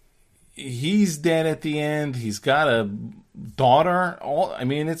 He's dead at the end. He's got a daughter.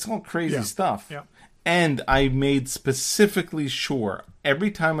 It's all crazy stuff. Yeah. And I made specifically sure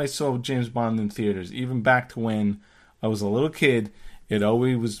every time I saw James Bond in theaters, even back to when I was a little kid, it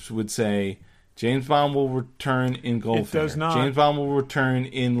always would say, James Bond will return in Goldfinger. It does not. James Bond will return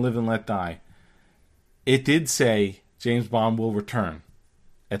in Live and Let Die. It did say James Bond will return.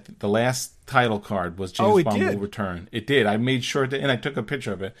 At the last title card was James Bond will return. It did. I made sure and I took a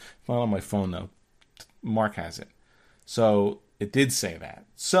picture of it. It's not on my phone though. Mark has it. So it did say that.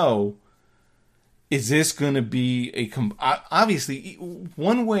 So is this going to be obviously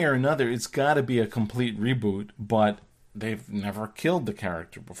one way or another? It's got to be a complete reboot. But they've never killed the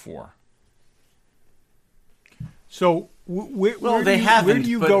character before. So they haven't. Where do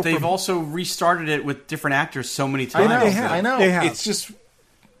you go? They've also restarted it with different actors so many times. I know. They have. It's just.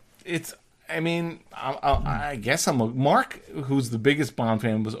 I guess Mark, who's the biggest Bond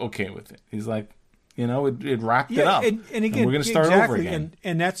fan, was okay with it. He's like, it wrapped it up, and again, we're going to start over again.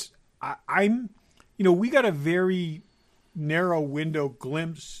 And that's we got a very narrow window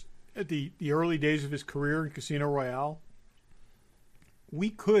glimpse at the early days of his career in Casino Royale.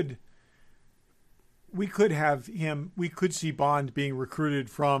 We could have him. We could see Bond being recruited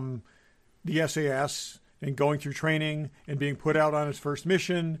from the SAS and going through training and being put out on his first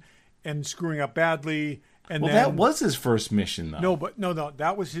mission and screwing up badly. And that was his first mission, though. No.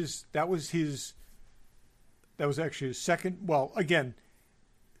 That was actually his second. Well, again,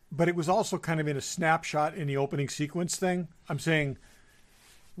 but it was also kind of in a snapshot in the opening sequence thing. I'm saying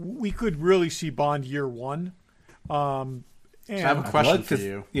we could really see Bond year one. So I have a question for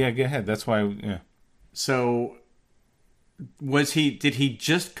you. Yeah, go ahead. That's why. Yeah. So, did he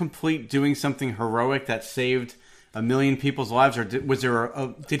just complete doing something heroic that saved 1 million people's lives, or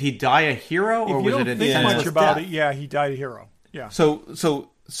did he die a hero, or was it a think much about it? Yeah, he died a hero. Yeah. So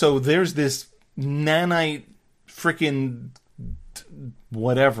there's this nanite freaking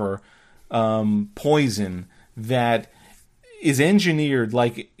whatever poison that is engineered.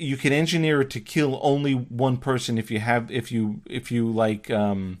 Like you can engineer it to kill only one person if you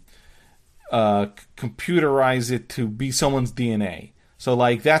computerize it to be someone's DNA. So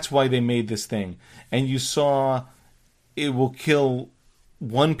that's why they made this thing. And you saw it will kill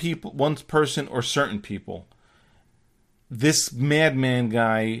one person or certain people. This madman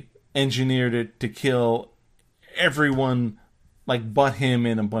guy engineered it to kill everyone like butt him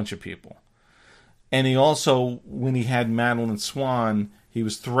and a bunch of people. And he also, when he had Madeline Swan, he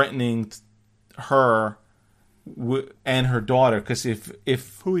was threatening her and her daughter, because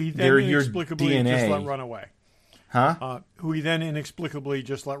if who he then they're your inexplicably DNA, just let run away. Who he then inexplicably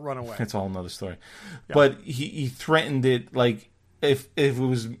just let run away. That's all another story. Yeah. But he threatened it, like if it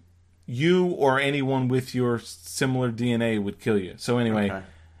was you or anyone with your similar DNA would kill you. So anyway,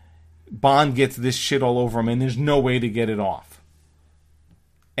 Bond gets this shit all over him, and there's no way to get it off.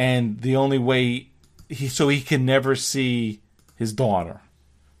 And the only way he can never see his daughter.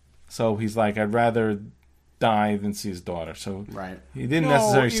 So he's like, I'd rather die than see his daughter. So he didn't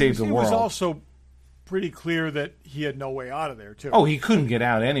necessarily save the world. It was also pretty clear that he had no way out of there, too. Oh, he couldn't get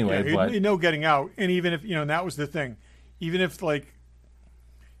out anyway. Yeah, but no getting out. And even if, and that was the thing. Even if, like,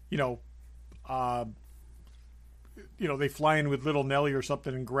 they fly in with little Nellie or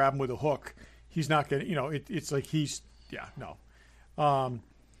something and grab him with a hook, he's not going to, it's like he's, no.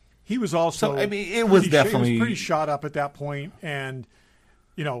 He was also, it was definitely he was pretty shot up at that point, and,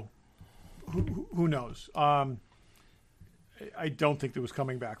 who knows? I don't think there was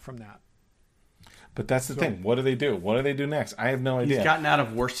coming back from that. But that's the thing. What do they do? What do they do next? I have no idea. He's gotten out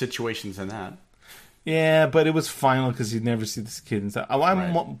of worse situations than that. Yeah, but it was final because he'd never see this kid and stuff.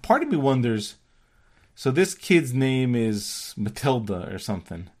 Part of me wonders. So this kid's name is Matilda or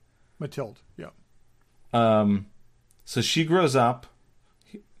something. Matilda, yeah. So she grows up.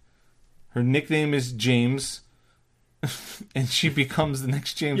 Her nickname is James, and she becomes the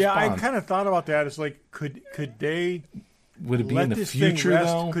next James Bond. Yeah, I kind of thought about that. It's like, could they? Would it be in the future,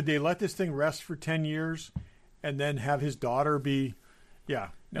 though? Could they let this thing rest for 10 years and then have his daughter be... Yeah,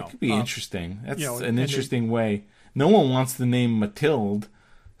 no. That could be interesting. That's an and interesting way. No one wants the name Matilde,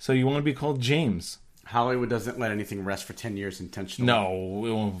 so you want to be called James. Hollywood doesn't let anything rest for 10 years intentionally. No,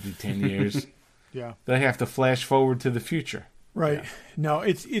 it won't be 10 years. Yeah. They have to flash forward to the future. Right. Yeah. No,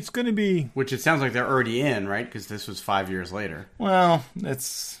 it's going to be... Which it sounds like they're already in, right? Because this was 5 years later. Well,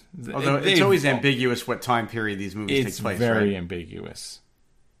 it's... Although it's always ambiguous what time period these movies take place, It's very ambiguous.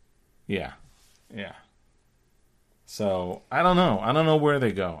 Yeah. Yeah. So, I don't know. I don't know where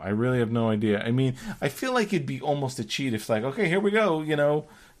they go. I really have no idea. I mean, I feel like it'd be almost a cheat if, like, okay, here we go,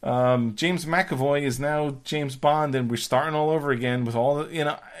 James McAvoy is now James Bond, and we're starting all over again with all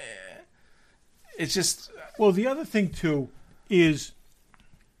the, it's just... Well, the other thing, too, is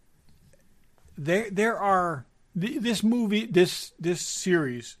there are... This movie, this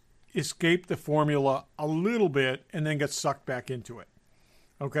series escaped the formula a little bit and then got sucked back into it.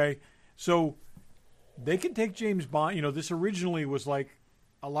 Okay? So they can take James Bond. This originally was like,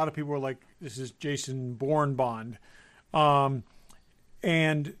 a lot of people were like, this is Jason Bourne Bond. And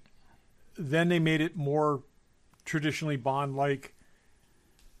then they made it more traditionally Bond-like.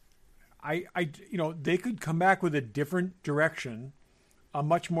 They could come back with a different direction, a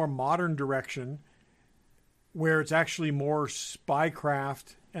much more modern direction, where it's actually more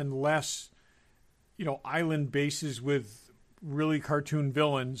spycraft and less, island bases with really cartoon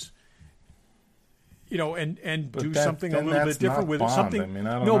villains, and do something a little bit different with Bond. it. Something. I mean,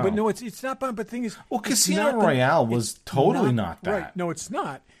 I don't know. But no, it's not Bond. But the thing is, well, Casino Royale was totally not that. Right? No, it's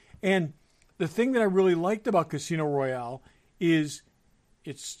not. And the thing that I really liked about Casino Royale is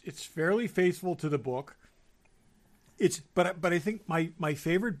it's fairly faithful to the book. But I think my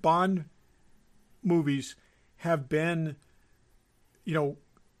favorite Bond movies have been,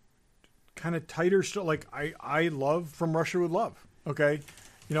 kind of tighter. Like I love From Russia with Love. Okay,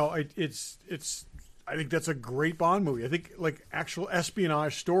 I think that's a great Bond movie. I think like actual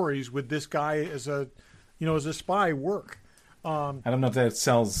espionage stories with this guy as a spy work. I don't know if that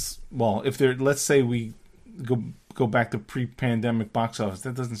sells well. If they're, let's say we go back to pre-pandemic box office,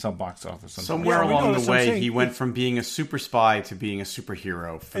 that doesn't sell box office. Somewhere along the way, he went from being a super spy to being a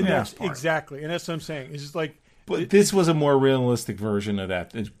superhero. For the most part. Exactly, and that's what I'm saying. It's just like. But this was a more realistic version of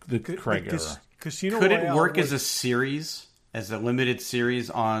that, the Craig era. Casino Could Royale it work as a series, as a limited series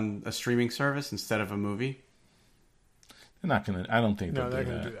on a streaming service instead of a movie? They're not going to. I don't think they're going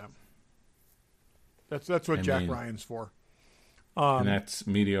to do that. That's what Jack Ryan's for. And that's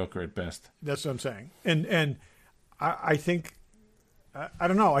mediocre at best. That's what I'm saying. And I think, I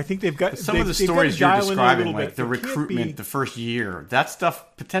don't know. I think they've got some of the stories you're describing, like the recruitment, the first year. That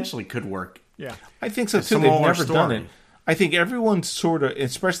stuff potentially could work. Yeah, I think so too. They've never done it. I think everyone sort of,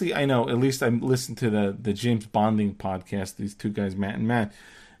 especially I know, at least I listened to the James Bonding podcast. These two guys, Matt and Matt,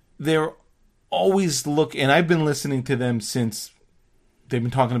 they're always and I've been listening to them since they've been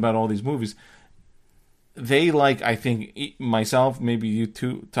talking about all these movies. They I think myself, maybe you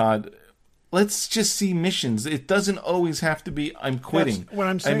too, Todd, let's just see missions. It doesn't always have to be I'm quitting. That's what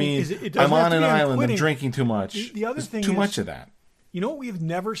I'm saying. I mean, is it doesn't I'm have on to an be I'm island. quitting. I'm drinking too much. The other There's thing too is, much of that. You know what we've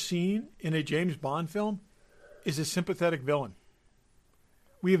never seen in a James Bond film is a sympathetic villain.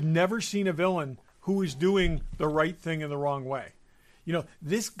 We have never seen a villain who is doing the right thing in the wrong way. You know,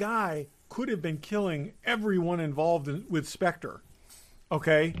 this guy could have been killing everyone involved with Spectre,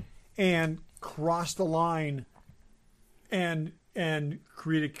 okay, and crossed the line and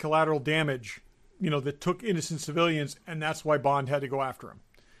created collateral damage, you know, that took innocent civilians, and that's why Bond had to go after him.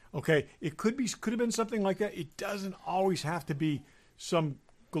 Okay, it could have been something like that. It doesn't always have to be some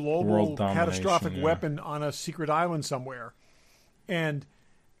global catastrophic weapon on a secret island somewhere. And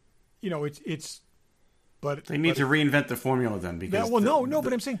you know, but they need to reinvent the formula then, because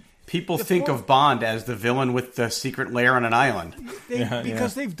but I'm saying people think of Bond as the villain with the secret lair on an island.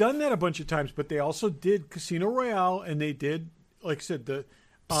 Because they've done that a bunch of times, but they also did Casino Royale, and they did, like I said, the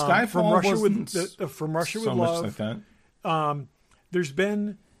Skyfall from Russia wasn't from Russia so with much Love. like that. There's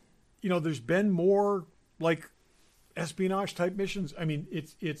been more like espionage type missions. I mean,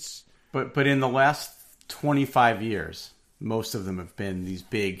 it's but in the last 25 years, most of them have been these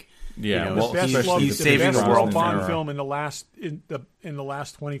big. Yeah, you know, well, he's saving the world. Bond film in the last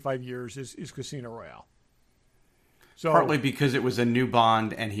 25 years is Casino Royale. So partly because it was a new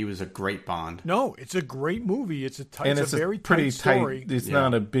Bond and he was a great Bond. No, it's a great movie. It's a very pretty tight story. It's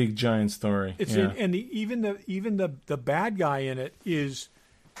not a big giant story. Even the bad guy in it is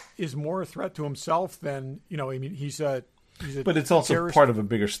more a threat to himself than, you know. I mean, he's a but it's also terrorist. part of a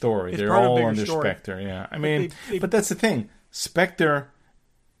bigger story. They're all under Spectre. Yeah, I mean, but that's the thing. Spectre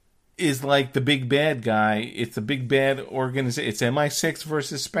is like the big bad guy. It's a big bad organization. It's MI6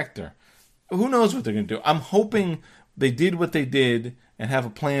 versus Spectre. Who knows what they're going to do? I'm hoping they did what they did and have a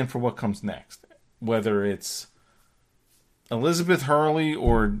plan for what comes next. Whether it's Elizabeth Hurley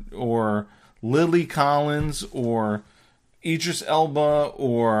or Lily Collins or Idris Elba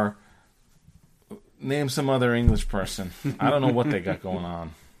or name some other English person. I don't know what they got going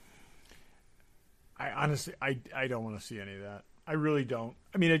on. I honestly don't want to see any of that. I really don't.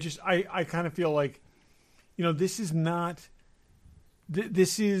 I mean, I kind of feel like, you know, this is not.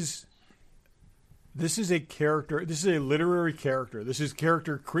 This is a character. This is a literary character. This is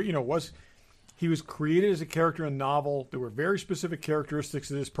character. You know, he was created as a character in a novel. There were very specific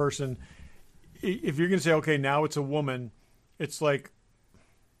characteristics of this person. If you're going to say, okay, now it's a woman, it's like,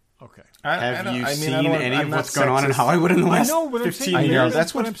 okay. Have you seen any of what's going on in Hollywood in the last 15 years? I know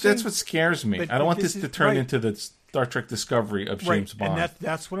that's what scares me. I don't want this to turn into the Star Trek Discovery of James Bond. And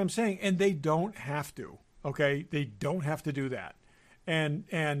that's what I'm saying. And they don't have to. Okay, they don't have to do that.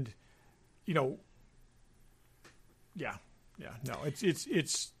 And you know, no, it's.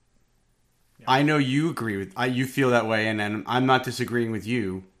 Yeah. I know you agree with. You feel that way, and I'm not disagreeing with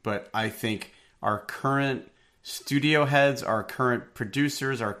you. But I think our current studio heads, our current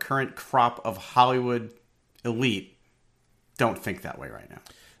producers, our current crop of Hollywood elite don't think that way right now.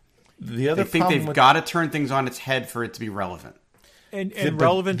 They think they've got to turn things on its head for it to be relevant. And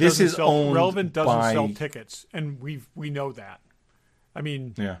relevant doesn't sell tickets, and we know that. I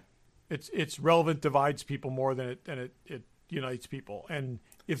mean, it's relevant divides people more than it unites people. And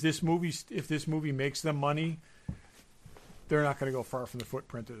if this movie makes them money, they're not going to go far from the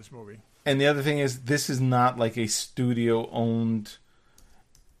footprint of this movie. And the other thing is, this is not like a studio-owned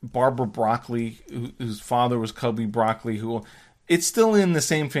Barbara Broccoli, whose father was Cubby Broccoli, it's still in the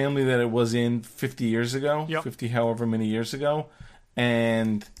same family that it was in 50 years ago, 50 however many years ago.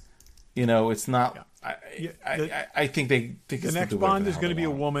 And, you know, it's not... Yeah. I think they think the next Bond is going to be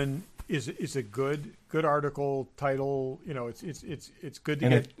a woman. Is a good article title. You know, it's good to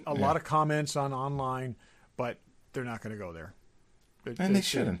get a lot of comments online, but they're not going to go there. They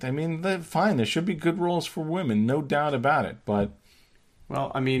shouldn't. I mean, fine. There should be good roles for women, no doubt about it. But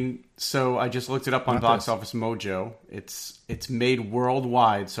well, I mean, so I just looked it up on Box Office Mojo. It's made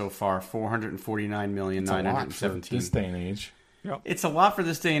worldwide so far $449,917,000. This day and age. Yep. It's a lot for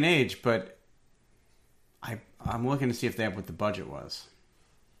this day and age, but I'm looking to see if they have what the budget was.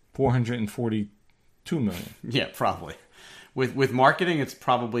 $442 million. Yeah, probably. With marketing, it's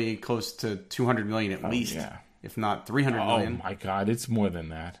probably close to $200 million at least. Yeah. If not $300 million. Oh my God, it's more than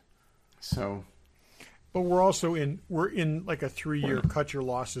that. So, but we're also in like a 3-year cut your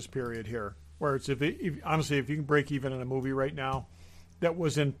losses period here, where it's honestly, if you can break even in a movie right now that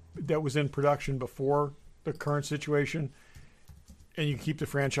was in production before the current situation, and you keep the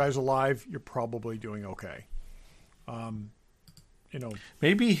franchise alive, you're probably doing okay. You know,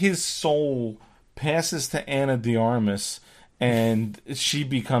 maybe his soul passes to Ana de Armas, and she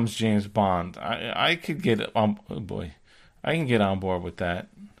becomes James Bond. I could get I can get on board with that.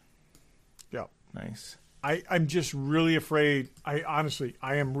 Nice. I'm just really afraid. I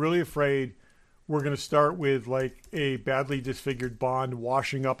am really afraid we're going to start with like a badly disfigured Bond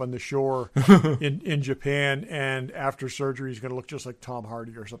washing up on the shore in Japan, and after surgery he's going to look just like Tom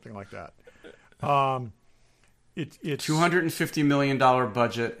Hardy or something like that. It's $250 million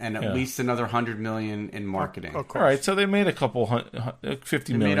budget and at least another $100 million in marketing. Of course. All right, so they made a couple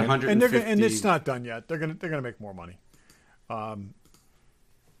 $50 million. Made $150. And it's not done yet. They're gonna make more money.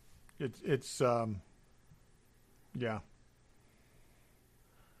 Yeah.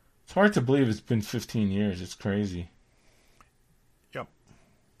 It's hard to believe it's been 15 years. It's crazy. Yep.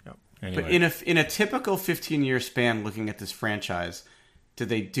 Anyway. But in a typical 15-year span, looking at this franchise, do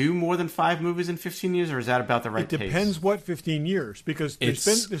they do more than 5 movies in 15 years, or is that about the right pace? It depends what 15 years, because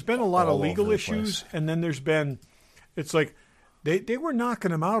there's been a lot of legal issues, and then there's been, it's like they were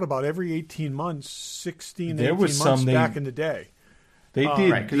knocking them out about every 18 months, 18 months back in the day. They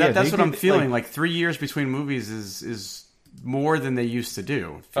did. Right, because that's what I'm feeling. Like 3 years between movies is more than they used to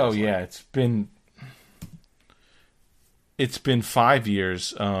do. Oh yeah, it's been 5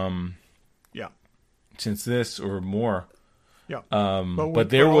 years. Since this or more. Yeah. But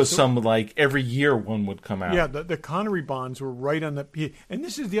there was some like every year one would come out. Yeah, the Connery Bonds were right on the. And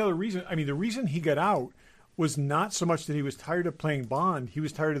this is the other reason. I mean, the reason he got out was not so much that he was tired of playing Bond. He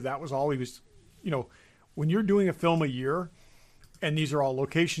was tired of that was all he was. When you're doing a film a year, and these are all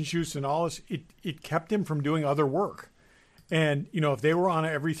location shoots and all this, it kept him from doing other work. And if they were on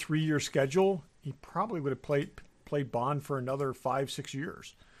an every 3-year schedule, he probably would have played Bond for another 5-6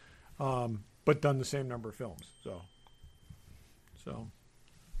 years, but done the same number of films.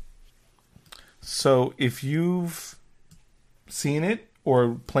 So if you've seen it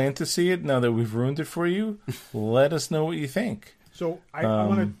or plan to see it, now that we've ruined it for you, let us know what you think. So I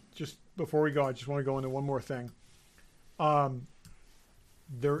want to just, before we go, I just want to go into one more thing.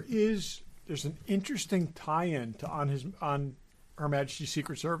 There's an interesting tie-in to on Her Majesty's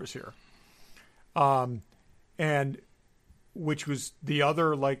Secret Service here, and which was the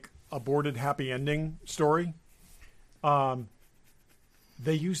other like aborted happy ending story.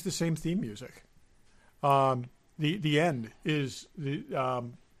 They use the same theme music. The end is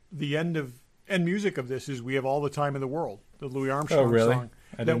the end music of this is "We Have All the Time in the World," the Louis Armstrong song.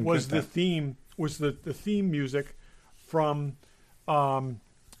 That was the theme music from On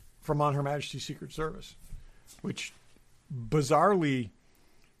Her Majesty's Secret Service, which bizarrely,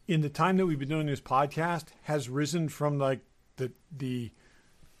 in the time that we've been doing this podcast, has risen from like the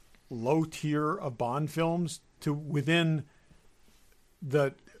low tier of Bond films to within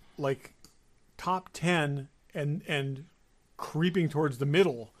the like top 10 and creeping towards the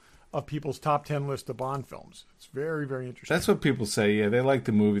middle of people's top 10 list of Bond films. It's very, very interesting. That's what people say. Yeah, they like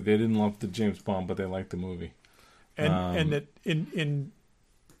the movie. They didn't love the James Bond, but they liked the movie. And that in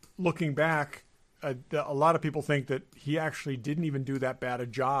looking back, a lot of people think that he actually didn't even do that bad a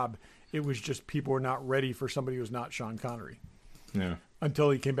job. It was just people were not ready for somebody who's not Sean Connery. Yeah.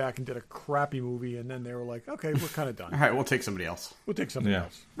 Until he came back and did a crappy movie, and then they were like, "Okay, we're kind of done. All right, we'll take somebody else.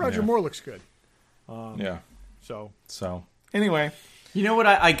 else." Roger Moore looks good. So anyway, you know what?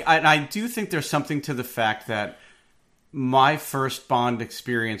 I do think there's something to the fact that my first Bond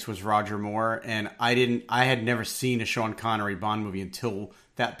experience was Roger Moore, and I had never seen a Sean Connery Bond movie until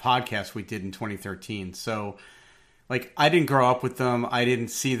that podcast we did in 2013. So, like, I didn't grow up with them. I didn't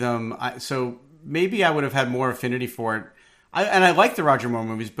see them. So maybe I would have had more affinity for it. I like the Roger Moore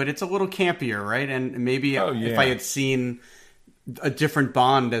movies, but it's a little campier, right? And maybe if I had seen a different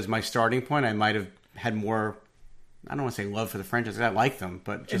Bond as my starting point, I might have had more. I don't want to say love for the franchise. I like them,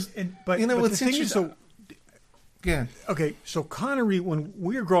 but just but what's the thing is, so yeah. Okay, so Connery, when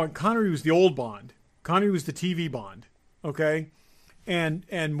we were growing, Connery was the old Bond. Connery was the TV Bond. Okay, and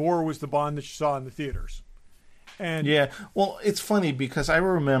Moore was the Bond that you saw in the theaters. And yeah, well, it's funny because I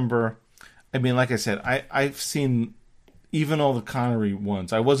remember. I mean, like I said, I've seen even all the Connery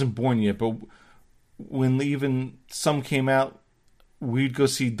ones. I wasn't born yet, but when even some came out, we'd go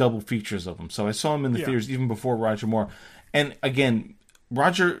see double features of them. So I saw them in the theaters even before Roger Moore. And again,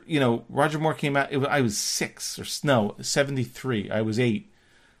 Roger Moore came out. I was 73. I was 8.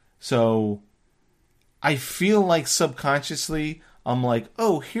 So I feel like subconsciously I'm like,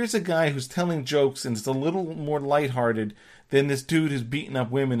 oh, here's a guy who's telling jokes and it's a little more lighthearted than this dude who's beating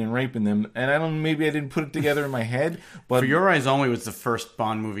up women and raping them. And maybe I didn't put it together in my head. But For Your Eyes Only was the first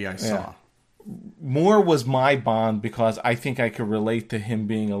Bond movie I saw. Moore was my Bond because I think I could relate to him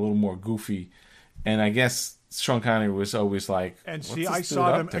being a little more goofy. And I guess Sean Connery was always like, and see, I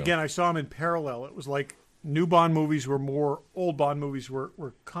saw them again. I saw them in parallel. It was like new Bond movies were Moore, old Bond movies were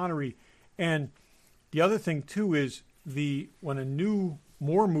Connery. And the other thing too is when a new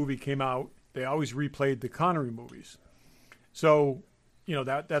Moore movie came out, they always replayed the Connery movies. So,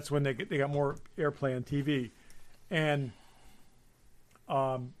 that's when they got more airplay on TV. And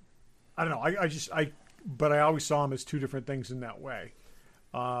I don't know. But I always saw them as two different things in that way.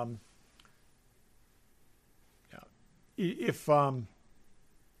 If I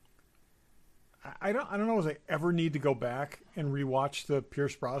don't know if I ever need to go back and rewatch the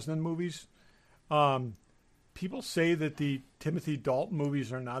Pierce Brosnan movies. People say that the Timothy Dalton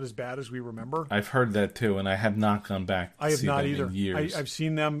movies are not as bad as we remember. I've heard that too, and I have not gone back to I have see not them either. in years. I've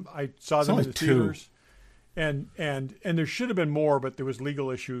seen them. I saw them in the theaters. And there should have been more, but there was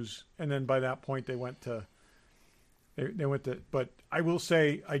legal issues. And then by that point, they went to. But I will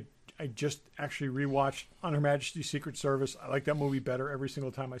say, I just actually rewatched On Her Majesty's Secret Service. I like that movie better every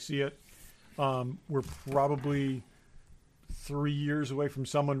single time I see it. We're probably 3 years away from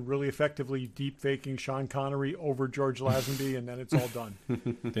someone really effectively deep faking Sean Connery over George Lazenby, and then it's all done.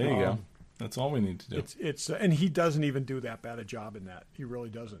 There you go. That's all we need to do. It's and he doesn't even do that bad a job in that. He really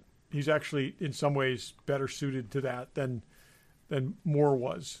doesn't. He's actually in some ways better suited to that than Moore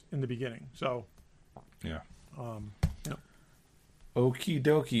was in the beginning. So yeah. Yeah. Okie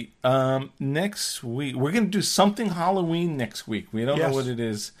dokie. Next week we're going to do something Halloween next week. We don't know what it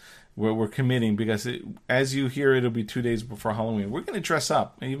is. We're committing because as you hear, it'll be 2 days before Halloween. We're going to dress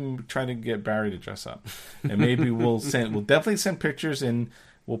up. Even try to get Barry to dress up, and maybe we'll definitely send pictures and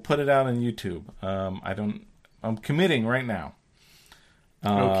we'll put it out on YouTube. I'm committing right now.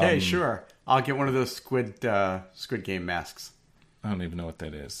 Okay, sure. I'll get one of those Squid Game masks. I don't even know what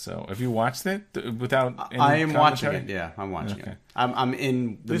that is. So, have you watched it without? Any I am watching commentary? it. Yeah, I'm watching it. I'm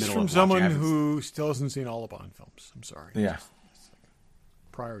in the This middle from of someone watching. who still hasn't seen all the Bond films. I'm sorry. Yeah.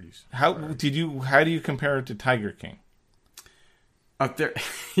 Priorities. How do you compare it to Tiger King? Up there,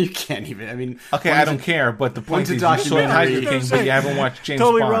 you can't even. I mean, Okay, I don't care. But the point one's a is, you saw documentary. Tiger King, but you haven't watched James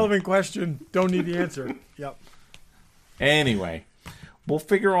Totally Bond. relevant question. Don't need the answer. Yep. Anyway, we'll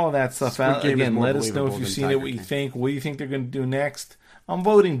figure all that stuff Squid out. Game is Again, more let us know if believable you've than seen it, Tiger what you King. think. What do you think they're going to do next? I'm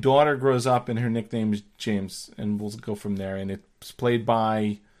voting daughter grows up and her nickname is James, and we'll go from there. And it's played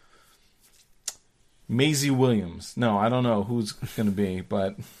by Maisie Williams. No, I don't know who's going to be,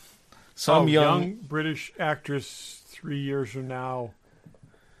 but some young British actress 3 years from now.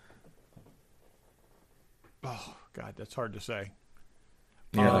 Oh, God, that's hard to say.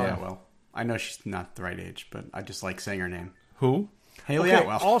 Yeah. Well, I know she's not the right age, but I just like saying her name. Who? Haley Okay,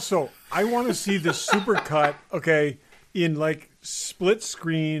 Atwell. also, I want to see the supercut, in like split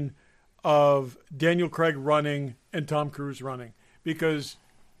screen of Daniel Craig running and Tom Cruise running. Because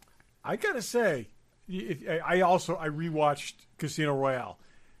I got to say, I rewatched Casino Royale.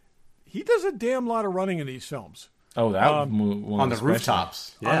 He does a damn lot of running in these films. Oh, that one on the especially.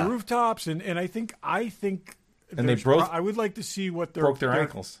 rooftops. Yeah. On the rooftops, and I think And they both I would like to see what broke their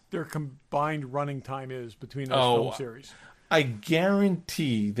ankles. Their combined running time is between those film series. I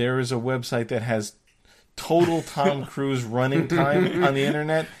guarantee there is a website that has total Tom Cruise running time on the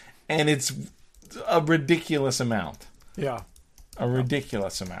internet, and it's a ridiculous amount. Yeah. A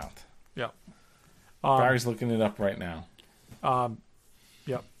ridiculous amount. Yeah. Barry's looking it up right now.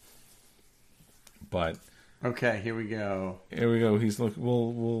 Yep. But Okay, here we go. He's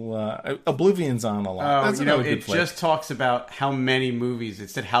Oblivion's on a lot. That's another good it flick. just talks about how many movies.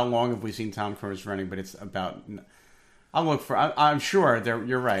 It said how long have we seen Tom Cruise running, but it's about. I'll look for. I'm sure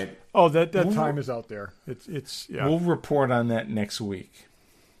you're right. Oh, that time is out there. It's yeah. We'll report on that next week.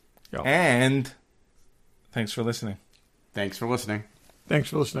 Yeah. And thanks for listening. Thanks for listening. Thanks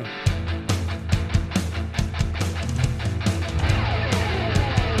for listening.